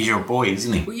your boy,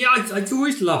 isn't he? Well, yeah, I've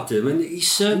always loved him, and he's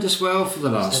served us well for the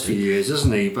last few years,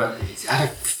 hasn't he? But he's had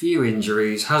a few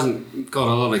injuries, hasn't got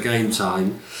a lot of game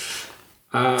time.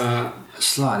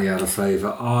 Slightly out of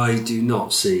favour. I do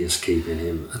not see us keeping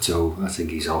him at all. I think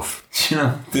he's off.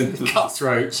 The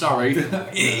Cutthroat, sorry.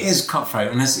 It is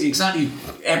cutthroat, and it's exactly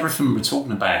everything we're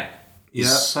talking about. Is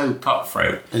so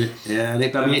cutthroat. And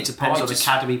it depends on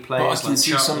academy players. But I can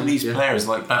see some of these players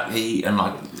like Batley and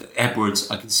like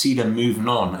Edwards. I can see them moving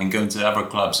on and going to other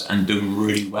clubs and doing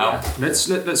really well. Yeah.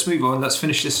 Let's move on. Let's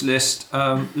finish this list.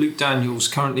 Luke Daniels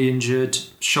currently injured,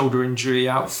 shoulder injury,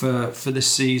 out for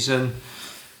this season.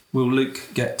 Will Luke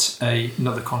get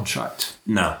another contract?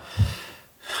 No.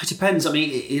 It depends. I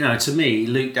mean, to me,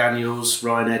 Luke Daniels,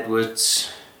 Ryan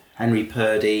Edwards, Henry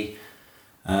Purdy,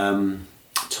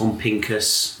 Tom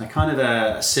Pincus, they're kind of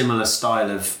a similar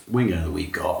style of winger that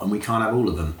we've got, and we can't have all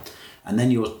of them. And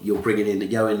then you're bringing in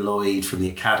Yohan Lloyd from the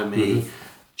academy,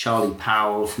 Charlie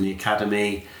Powell from the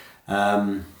academy.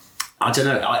 I don't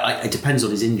know. It depends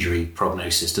on his injury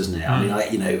prognosis, doesn't it? I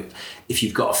mean, if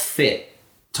you've got a fit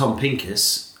Tom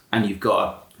Pincus and you've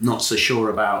got not so sure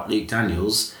about Luke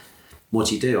Daniels, what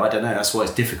do you do? I don't know. That's why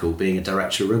it's difficult being a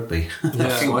director of rugby.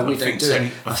 That's why we don't do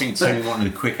it. I think Tony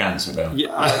wanted a quick answer though.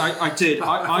 Yeah, I did.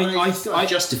 I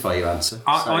justify your answer.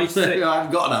 I think I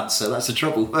haven't got an answer. That's the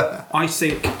trouble. I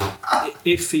think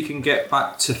if he can get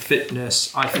back to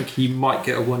fitness, I think he might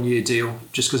get a 1-year deal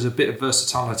just because of a bit of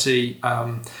versatility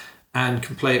and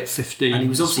can play at 15. And he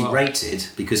was obviously rated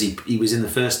because he was in the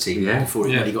first team before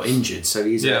when he got injured. So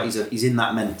he's in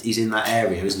that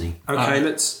area, isn't he? Okay,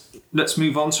 let's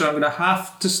move on. So I'm going to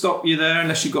have to stop you there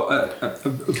unless you've got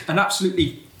an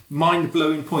absolutely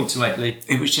mind-blowing point to make, Lee.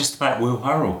 It was just about Will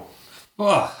Hurrell.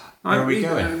 Oh, Where are we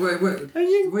going? Are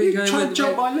you trying to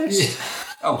jump my list?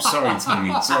 Oh, sorry, Tony.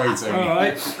 All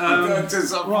right.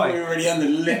 Right. We're already on the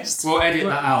list. We'll edit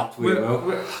that out.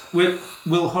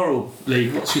 Will Hurrell,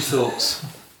 Lee, what's your thoughts?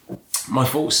 My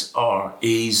thoughts are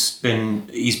he's been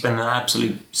an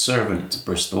absolute servant to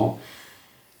Bristol.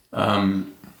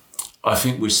 I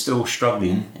think we're still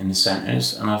struggling in the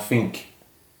centres, and I think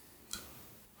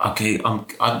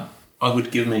I would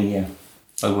give him a year.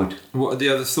 I would. What are the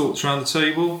other thoughts around the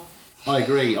table? I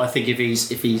agree. I think if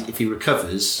he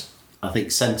recovers, I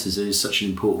think centres is such an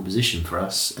important position for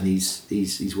us, and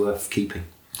he's worth keeping.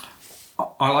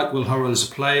 I like Will Hurrell as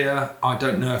a player. I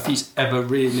don't know if he's ever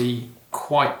really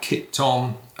quite kicked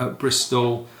on at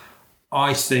Bristol.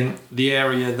 I think the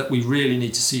area that we really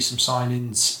need to see some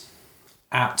signings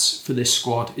at for this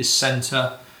squad is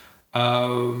centre.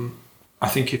 I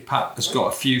think if Pat has got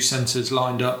a few centres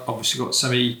lined up, obviously got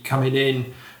Semi coming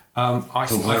in. I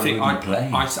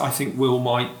think Will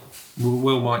might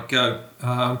go.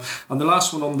 And the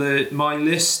last one on my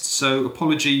list. So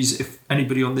apologies if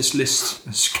anybody on this list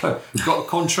has got a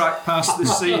contract past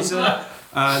this season,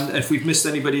 and if we've missed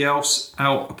anybody else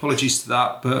out, apologies to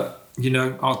that. But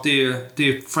our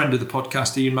dear friend of the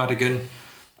podcast, Ian Madigan.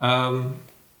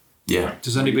 Yeah.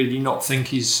 Does anybody not think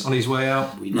he's on his way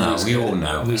out? We all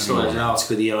know. We saw an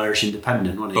article in the Irish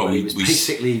Independent, wasn't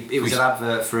it? It was an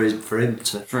advert for him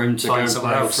to go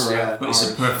somewhere else. But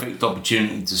it's a perfect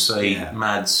opportunity to say,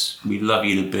 Mads, we love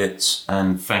you to bits,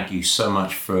 and thank you so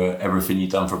much for everything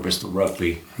you've done for Bristol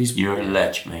Rugby. You're a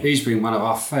legend, mate. He's been one of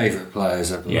our favourite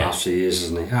players over the last few years,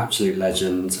 isn't he? Absolute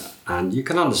legend. And you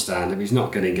can understand if he's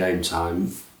not getting game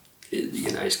time.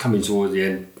 It's coming towards the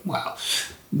end. Well,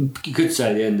 you could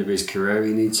say the end of his career.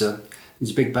 He needs a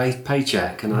big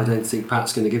paycheck, and I don't think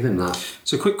Pat's going to give him that.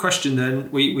 So, quick question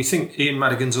then. We think Ian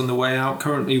Madigan's on the way out.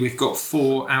 Currently, we've got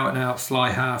 4 out-and-out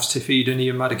fly halves: Tiff Eden,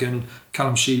 Ian Madigan,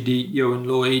 Callum Sheedy, Yohan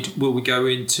Lloyd. Will we go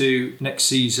into next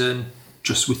season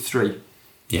just with 3?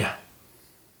 Yeah.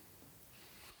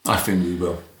 I think we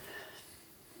will.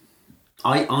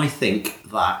 I think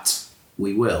that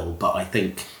we will, but I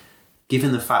think,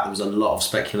 given the fact there was a lot of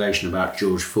speculation about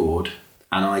George Ford,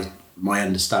 and my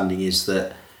understanding is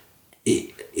that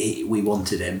we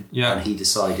wanted him, and he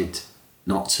decided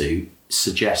not to,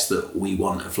 suggest that we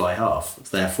want a fly half.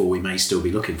 Therefore, we may still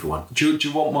be looking for one. Do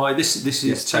you want my... This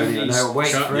is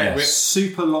Tony's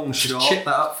super long shot. Chip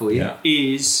that up for you.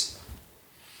 Is...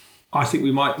 I think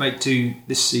we might make do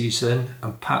this season,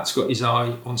 and Pat's got his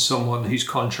eye on someone whose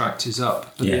contract is up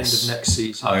at the end of next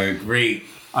season. I agree.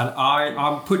 And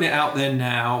I'm putting it out there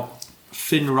now,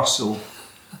 Finn Russell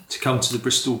to come to the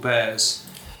Bristol Bears.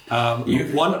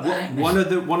 One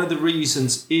of the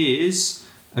reasons is,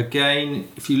 again,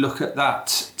 if you look at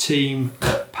that team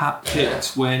that Pat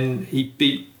picked when he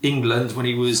beat England when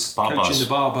he was coaching the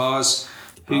Barbars,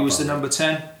 who was the number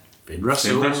 10? Finn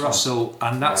Russell.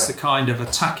 And that's the kind of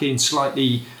attacking,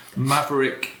 slightly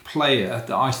maverick player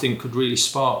that I think could really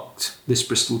spark this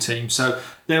Bristol team. So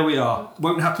there we are.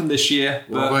 Won't happen this year.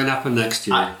 But won't happen next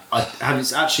year. And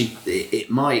it's actually, it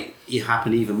might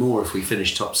happen even more if we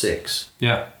finish top 6.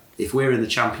 Yeah. If we're in the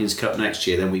Champions Cup next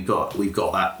year, then we've got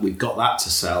that to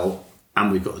sell,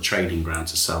 and we've got the training ground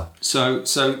to sell. So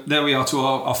there we are to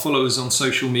our followers on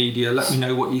social media. Let me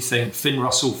know what you think. Finn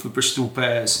Russell for Bristol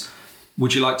Bears.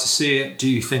 Would you like to see it? Do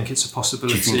you think it's a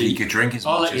possibility? Do you think he could drink as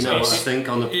much? I'll let you know what I think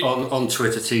on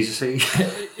Twitter, TC.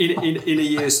 in a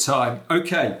year's time.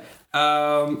 Okay.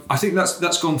 I think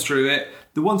that's gone through it.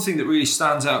 The one thing that really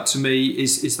stands out to me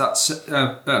is that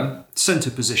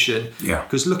centre position. Yeah.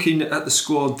 Because looking at the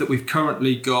squad that we've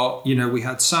currently got, we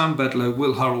had Sam Bedlow,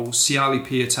 Will Hurrell, Siali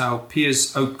Piatau,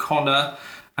 Piers O'Connor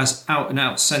as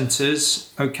out-and-out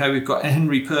centres. Okay, we've got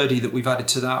Henry Purdy that we've added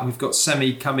to that, and we've got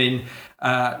Semi coming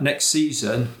next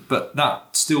season, but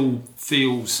that still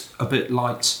feels a bit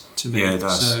light to me. Yeah, it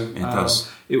does. So, it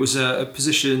does. It was a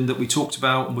position that we talked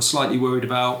about and were slightly worried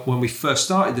about when we first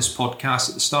started this podcast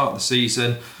at the start of the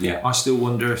season. Yeah. I still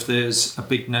wonder if there's a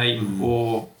big name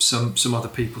or some other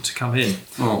people to come in.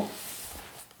 Well,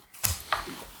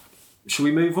 Shall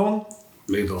we move on?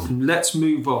 Move on. Let's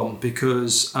move on,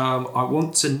 because I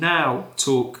want to now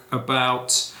talk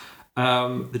about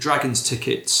the Dragons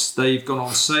tickets. They've gone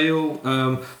on sale.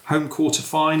 Home quarter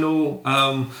final.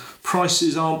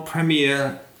 Prices aren't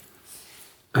Premiership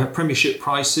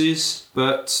prices,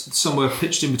 but somewhere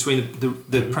pitched in between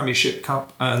the Premiership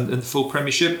Cup and the full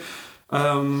Premiership.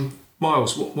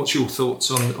 Miles, what's your thoughts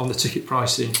on the ticket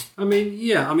pricing?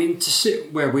 To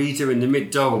sit where we do in the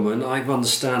mid-Dolman, I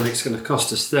understand it's going to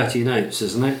cost us 13 apes,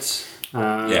 isn't it?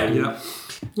 Yeah.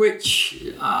 Which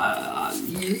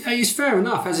is fair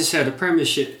enough. As I said, a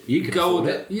Premiership You could gold.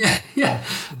 afford it. Yeah.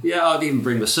 I'd even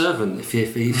bring the servant if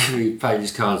he paid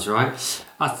his cards right.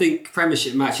 I think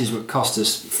Premiership matches would cost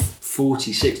us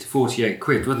 46 to 48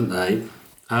 quid, wouldn't they?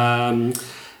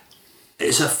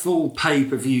 It's a full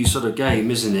pay-per-view sort of game,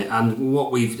 isn't it? And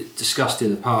what we've discussed in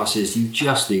the past is you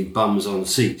just need bums on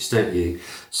seats, don't you?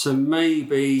 So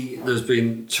maybe there's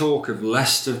been talk of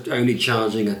Leicester only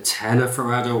charging a tenner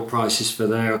for adult prices for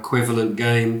their equivalent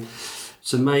game.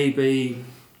 So maybe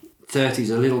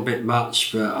 30's a little bit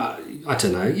much, but I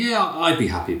don't know. Yeah, I'd be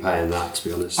happy paying that, to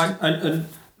be honest. And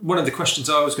one of the questions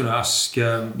I was going to ask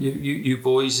you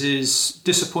boys is,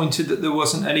 disappointed that there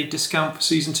wasn't any discount for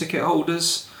season ticket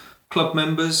holders? Club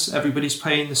members, everybody's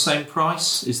paying the same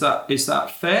price. Is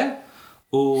that fair,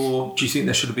 or do you think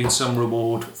there should have been some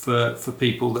reward for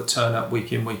people that turn up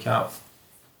week in, week out?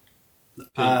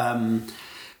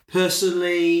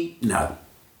 Personally, no.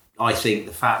 I think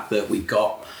the fact that we've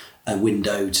got a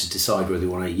window to decide whether we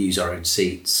want to use our own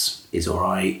seats is all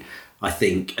right. I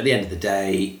think at the end of the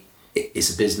day,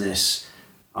 it's a business.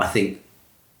 I think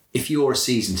if you're a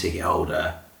season ticket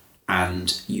holder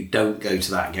and you don't go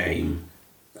to that game,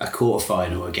 a quarter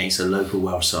final against a local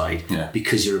Welsh side,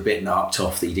 because you're a bit knocked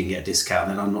off that you didn't get a discount,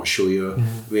 then I'm not sure you're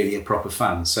really a proper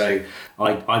fan. So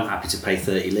I'm happy to pay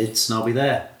 30 lids and I'll be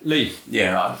there. Lee?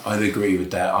 Yeah, I'd agree with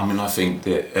that. I think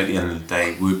that at the end of the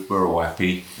day, we're all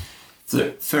happy.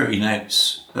 30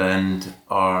 notes and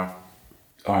our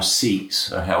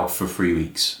seats are held for 3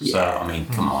 weeks. Yeah. So,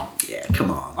 come on. Yeah,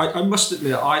 come on. I must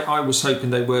admit, I was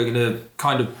hoping they were going to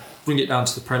kind of bring it down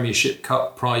to the Premiership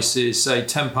Cup prices, say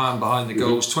 £10 behind the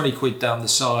goals, 20 quid down the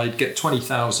side, get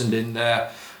 20,000 in there.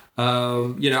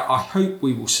 I hope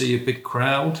we will see a big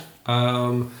crowd.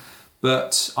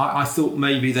 But I thought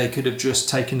maybe they could have just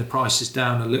taken the prices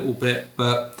down a little bit.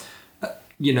 But,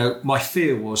 my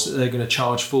fear was that they're going to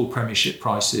charge full Premiership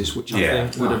prices, which I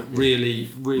think would have really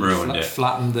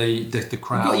flattened the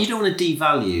crowd. But you don't want to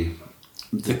devalue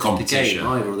the competition. game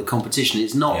either, or the competition.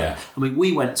 It's not. Yeah.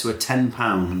 We went to a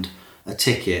 £10 a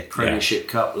ticket Premiership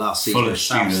Cup last season Full of at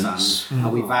South students. Stand,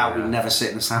 and we vowed we'd never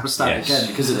sit in the South Stand again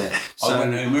because of it. I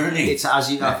went home early. It's I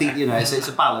think it's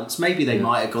a balance. Maybe they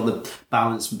might have gone the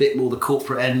balance a bit more the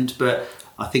corporate end, but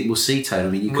I think we'll see,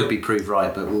 Tone. You could be proved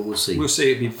right, but we'll see. We'll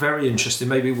see. It'll be very interesting.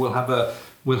 Maybe we'll have an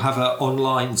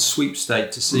online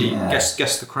sweepstake to see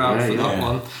guess the crowd for that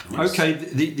one. Yes. Okay.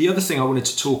 The other thing I wanted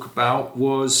to talk about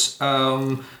was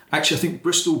actually, I think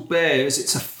Bristol Bears.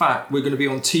 It's a fact we're going to be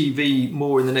on TV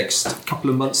more in the next couple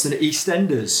of months than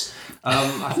EastEnders.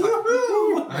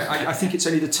 I think it's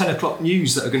only the 10 o'clock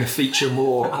news that are going to feature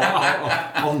more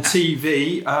on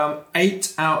TV.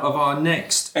 8 out of our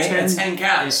next 10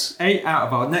 cats. 8 out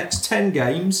of our next 10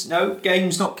 games. No,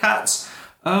 games, not cats.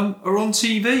 Are on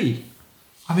TV.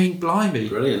 Blimey.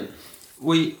 Brilliant.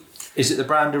 Is it the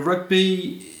brand of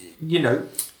rugby?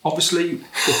 Obviously,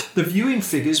 the viewing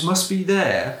figures must be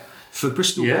there for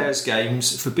Bristol Bears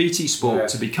games, for BT Sport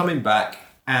to be coming back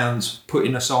and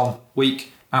putting us on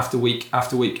week after week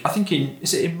after week. I think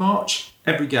in March,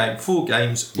 every game, 4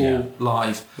 games, all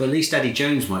live. Well, at least Eddie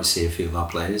Jones might see a few of our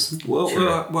players. Well,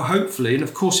 hopefully. And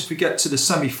of course, if we get to the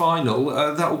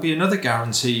semi-final, that will be another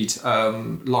guaranteed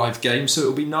live game. So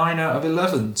it'll be 9 out of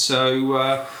 11.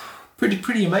 So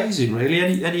pretty amazing,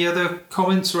 really. Any other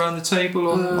comments around the table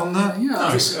on that?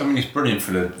 Yeah, it's brilliant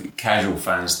for the casual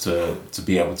fans to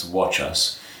be able to watch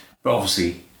us. But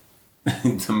obviously,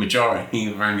 the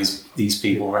majority around these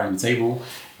people around the table,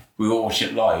 we all watch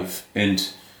it live,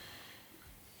 and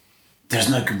there's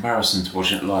no comparison to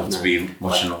watching it live to be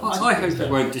watching it on I hope it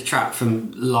won't detract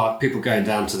from people going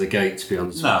down to the gate, to be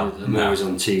honest with you. They're always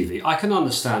on TV. I can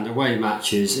understand away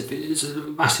matches, if it's a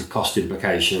massive cost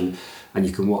implication and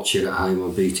you can watch it at home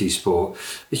on BT Sport.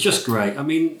 It's just great. I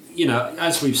mean, you know,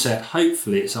 as we've said,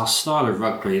 hopefully it's our style of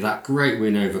rugby, that great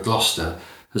win over Gloucester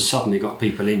has suddenly got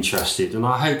people interested. And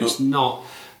I hope it's not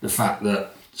the fact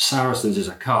that Saracens is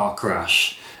a car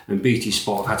crash and BT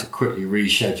Sport had to quickly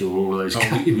reschedule all of those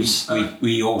games.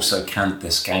 We also can't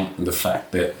discount the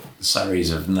fact that the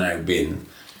Sarries have now been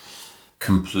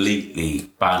completely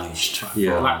banished from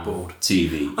blackboard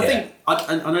TV. I think,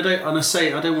 I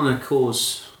don't want to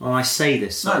cause. When I say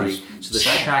this, to the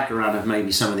chagrin of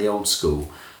maybe some of the old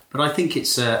school, but I think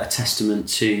it's a testament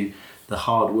to the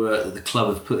hard work that the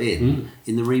club have put in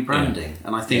the rebranding,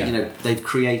 and I think you know they've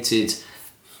created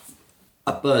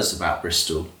a buzz about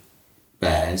Bristol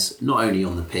Bears, not only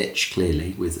on the pitch,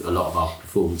 clearly, with a lot of our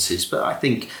performances, but I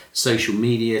think social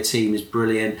media team is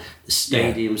brilliant, the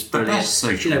stadium's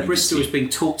brilliant. You know, Bristol is being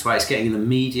talked about, it's getting in the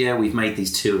media, we've made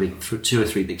these two or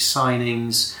three big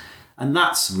signings, and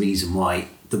that's the reason why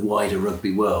the wider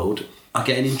rugby world are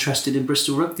getting interested in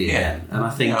Bristol rugby again. And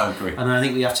I think I agree. And I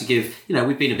think we have to give, you know,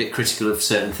 we've been a bit critical of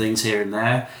certain things here and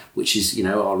there, which is, you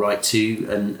know, our right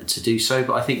to do so,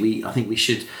 but I think we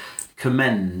should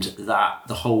commend that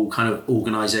the whole kind of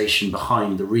organisation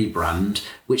behind the rebrand,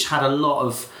 which had a lot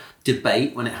of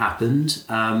debate when it happened,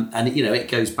 and you know it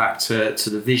goes back to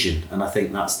the vision, and I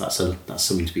think that's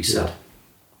something to be said.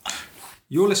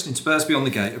 You're listening to Bears Beyond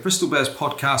the Gate, a Bristol Bears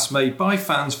podcast made by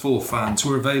fans for fans.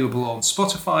 We're available on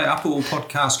Spotify, Apple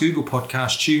Podcasts, Google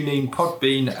Podcasts, TuneIn,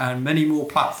 Podbean and many more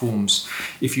platforms.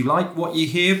 If you like what you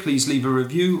hear, please leave a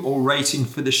review or rating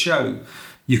for the show.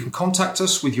 You can contact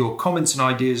us with your comments and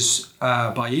ideas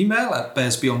by email at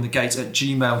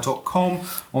bearsbeyondthegate@gmail.com.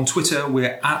 On Twitter,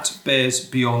 we're at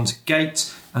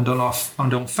bearsbeyondgate, and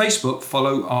on Facebook,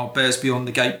 follow our Bears Beyond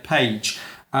the Gate page.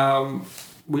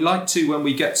 We like to, when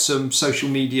we get some social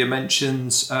media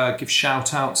mentions, give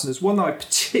shout outs. And there's one that I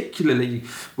particularly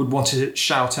would want to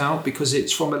shout out because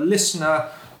it's from a listener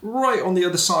right on the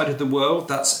other side of the world.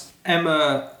 That's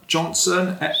Emma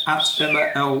Johnson, at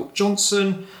Emma L.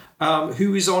 Johnson.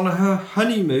 Who is on her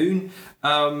honeymoon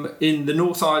in the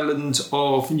North Island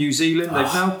of New Zealand.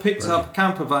 They've now picked up a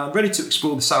camper van, ready to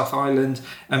explore the South Island.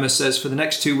 Emma says, for the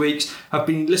next 2 weeks, I've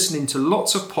been listening to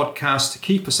lots of podcasts to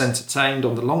keep us entertained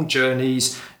on the long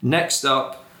journeys. Next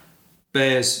up,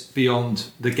 Bears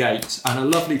Beyond the Gate. And a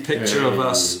lovely picture of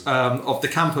us, of the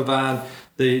camper van,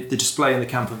 the display in the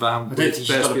camper van. I don't think she's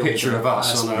got a picture of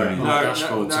us on her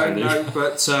dashboard. No,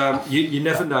 but you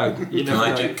never know.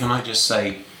 Can I just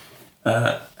say...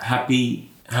 happy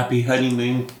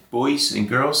honeymoon, boys and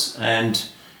girls, and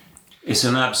it's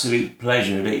an absolute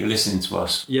pleasure that you're listening to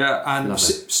us. Yeah, and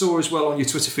saw as well on your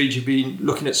Twitter feed you've been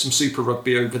looking at some Super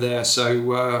Rugby over there, so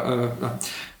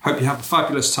hope you have a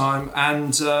fabulous time,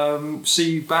 and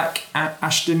see you back at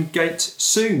Ashton Gate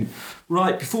soon.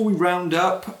 Right, before we round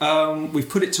up, we've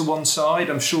put it to one side.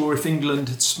 I'm sure if England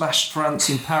had smashed France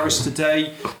in Paris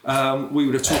today, we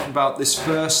would have talked about this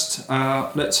first.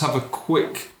 Let's have a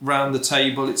quick round the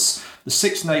table. It's the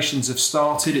Six Nations have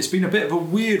started. It's been a bit of a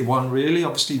weird one, really.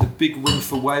 Obviously, the big win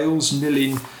for Wales,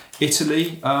 0-0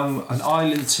 Italy, an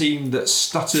Ireland team that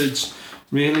stuttered,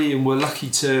 really, and were lucky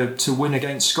to win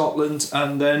against Scotland,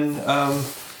 and then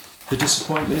the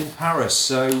disappointment in Paris.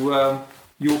 So,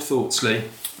 your thoughts, Lee?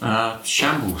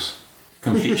 Shambles.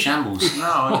 Complete shambles.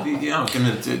 No, I'm going to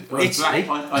do...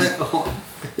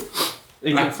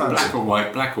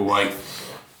 Black or white.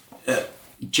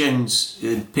 Jones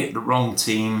picked the wrong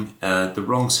team, the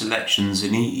wrong selections,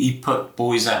 and he put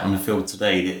boys out on the field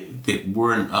today that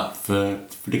weren't up for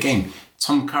the game.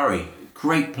 Tom Curry,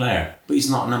 great player, but he's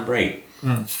not number 8.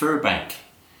 Furbank,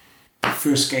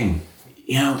 first game.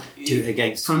 You know, do it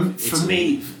against for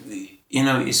me, you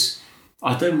know, it's...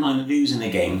 I don't mind losing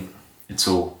a game at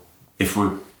all if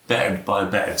we're bettered by a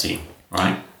better team,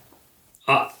 right?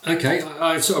 Okay,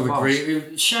 I sort of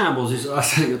agree. Shambles is, I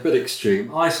think, a bit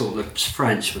extreme. I thought the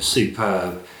French were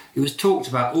superb. It was talked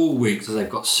about all week that they've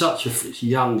got such a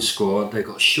young squad. They've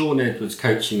got Sean Edwards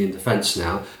coaching in defence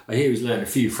now. I hear he's learned a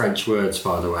few French words,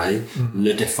 by the way.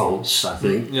 Le défense, I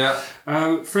think. Yeah.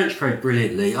 French played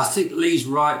brilliantly. I think Lee's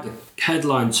right. The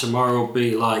headline tomorrow will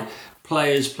be like,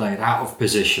 players played out of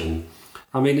position.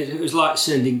 I mean, it was like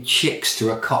sending chicks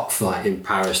to a cockfight in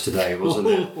Paris today, wasn't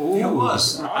it? It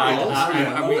was.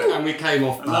 And we came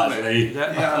off badly.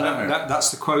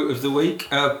 That's the quote of the week.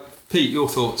 Pete, your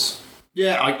thoughts?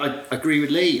 Yeah, I agree with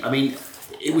Lee. I mean,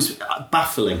 it was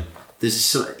baffling.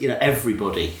 There's, you know,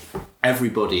 everybody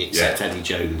except Eddie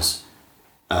Jones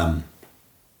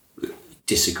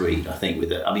disagreed, I think,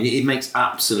 with it. I mean, it makes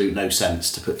absolute no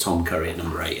sense to put Tom Curry at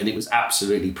number 8, and it was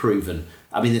absolutely proven.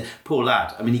 I mean, the poor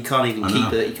lad. I mean, he can't even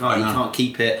keep it. He can't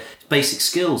keep it. Basic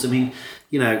skills. I mean,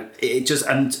 it just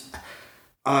and.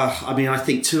 I mean, I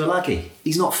think Tuilagi,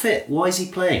 he's not fit. Why is he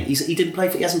playing? He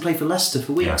hasn't played for Leicester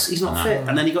for weeks. He's not fit,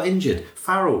 and then he got injured.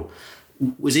 Farrell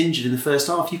was injured in the first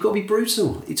half. You've got to be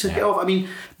brutal. He took it off. I mean,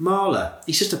 Marler,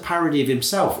 he's just a parody of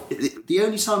himself. The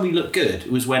only time we looked good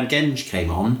was when Genge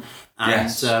came on and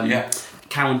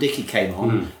Cowan-Dickie came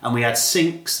on, and we had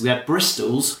Sinks, we had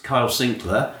Bristol's Kyle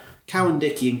Sinclair,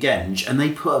 Cowan-Dickie and Genge, and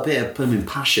they put a bit of blooming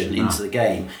passion into the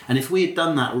game. And if we had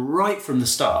done that right from the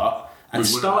start and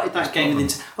started that game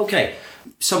with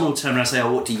someone will turn around and say,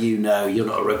 "Oh, what do you know? You're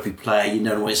not a rugby player. You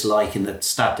don't know what it's like in the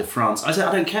Stade de France." I said,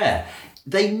 "I don't care."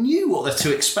 They knew what they're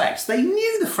to expect. They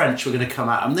knew the French were going to come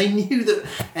at them. They knew that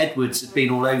Edwards had been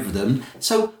all over them.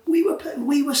 So we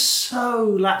were so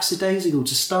lackadaisical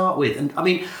to start with. And I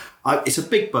mean, it's a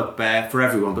big bugbear for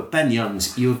everyone, but Ben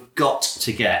Youngs, you've got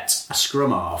to get a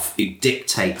scrum half who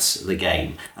dictates the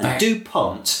game. And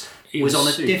DuPont was on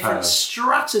a different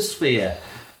stratosphere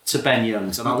to Ben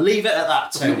Youngs, and I'll leave it at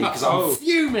that, Tony, because I'm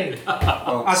fuming.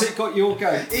 Has it got your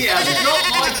goat? It has got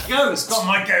my goat. It's got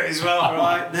my goat as well.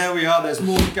 Right, there we are. There's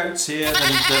more goats here than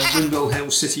the Wimble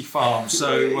Hill City Farm.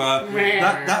 So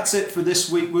that's it for this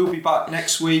week. We'll be back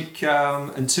next week.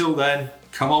 Until then,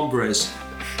 come on, Briz.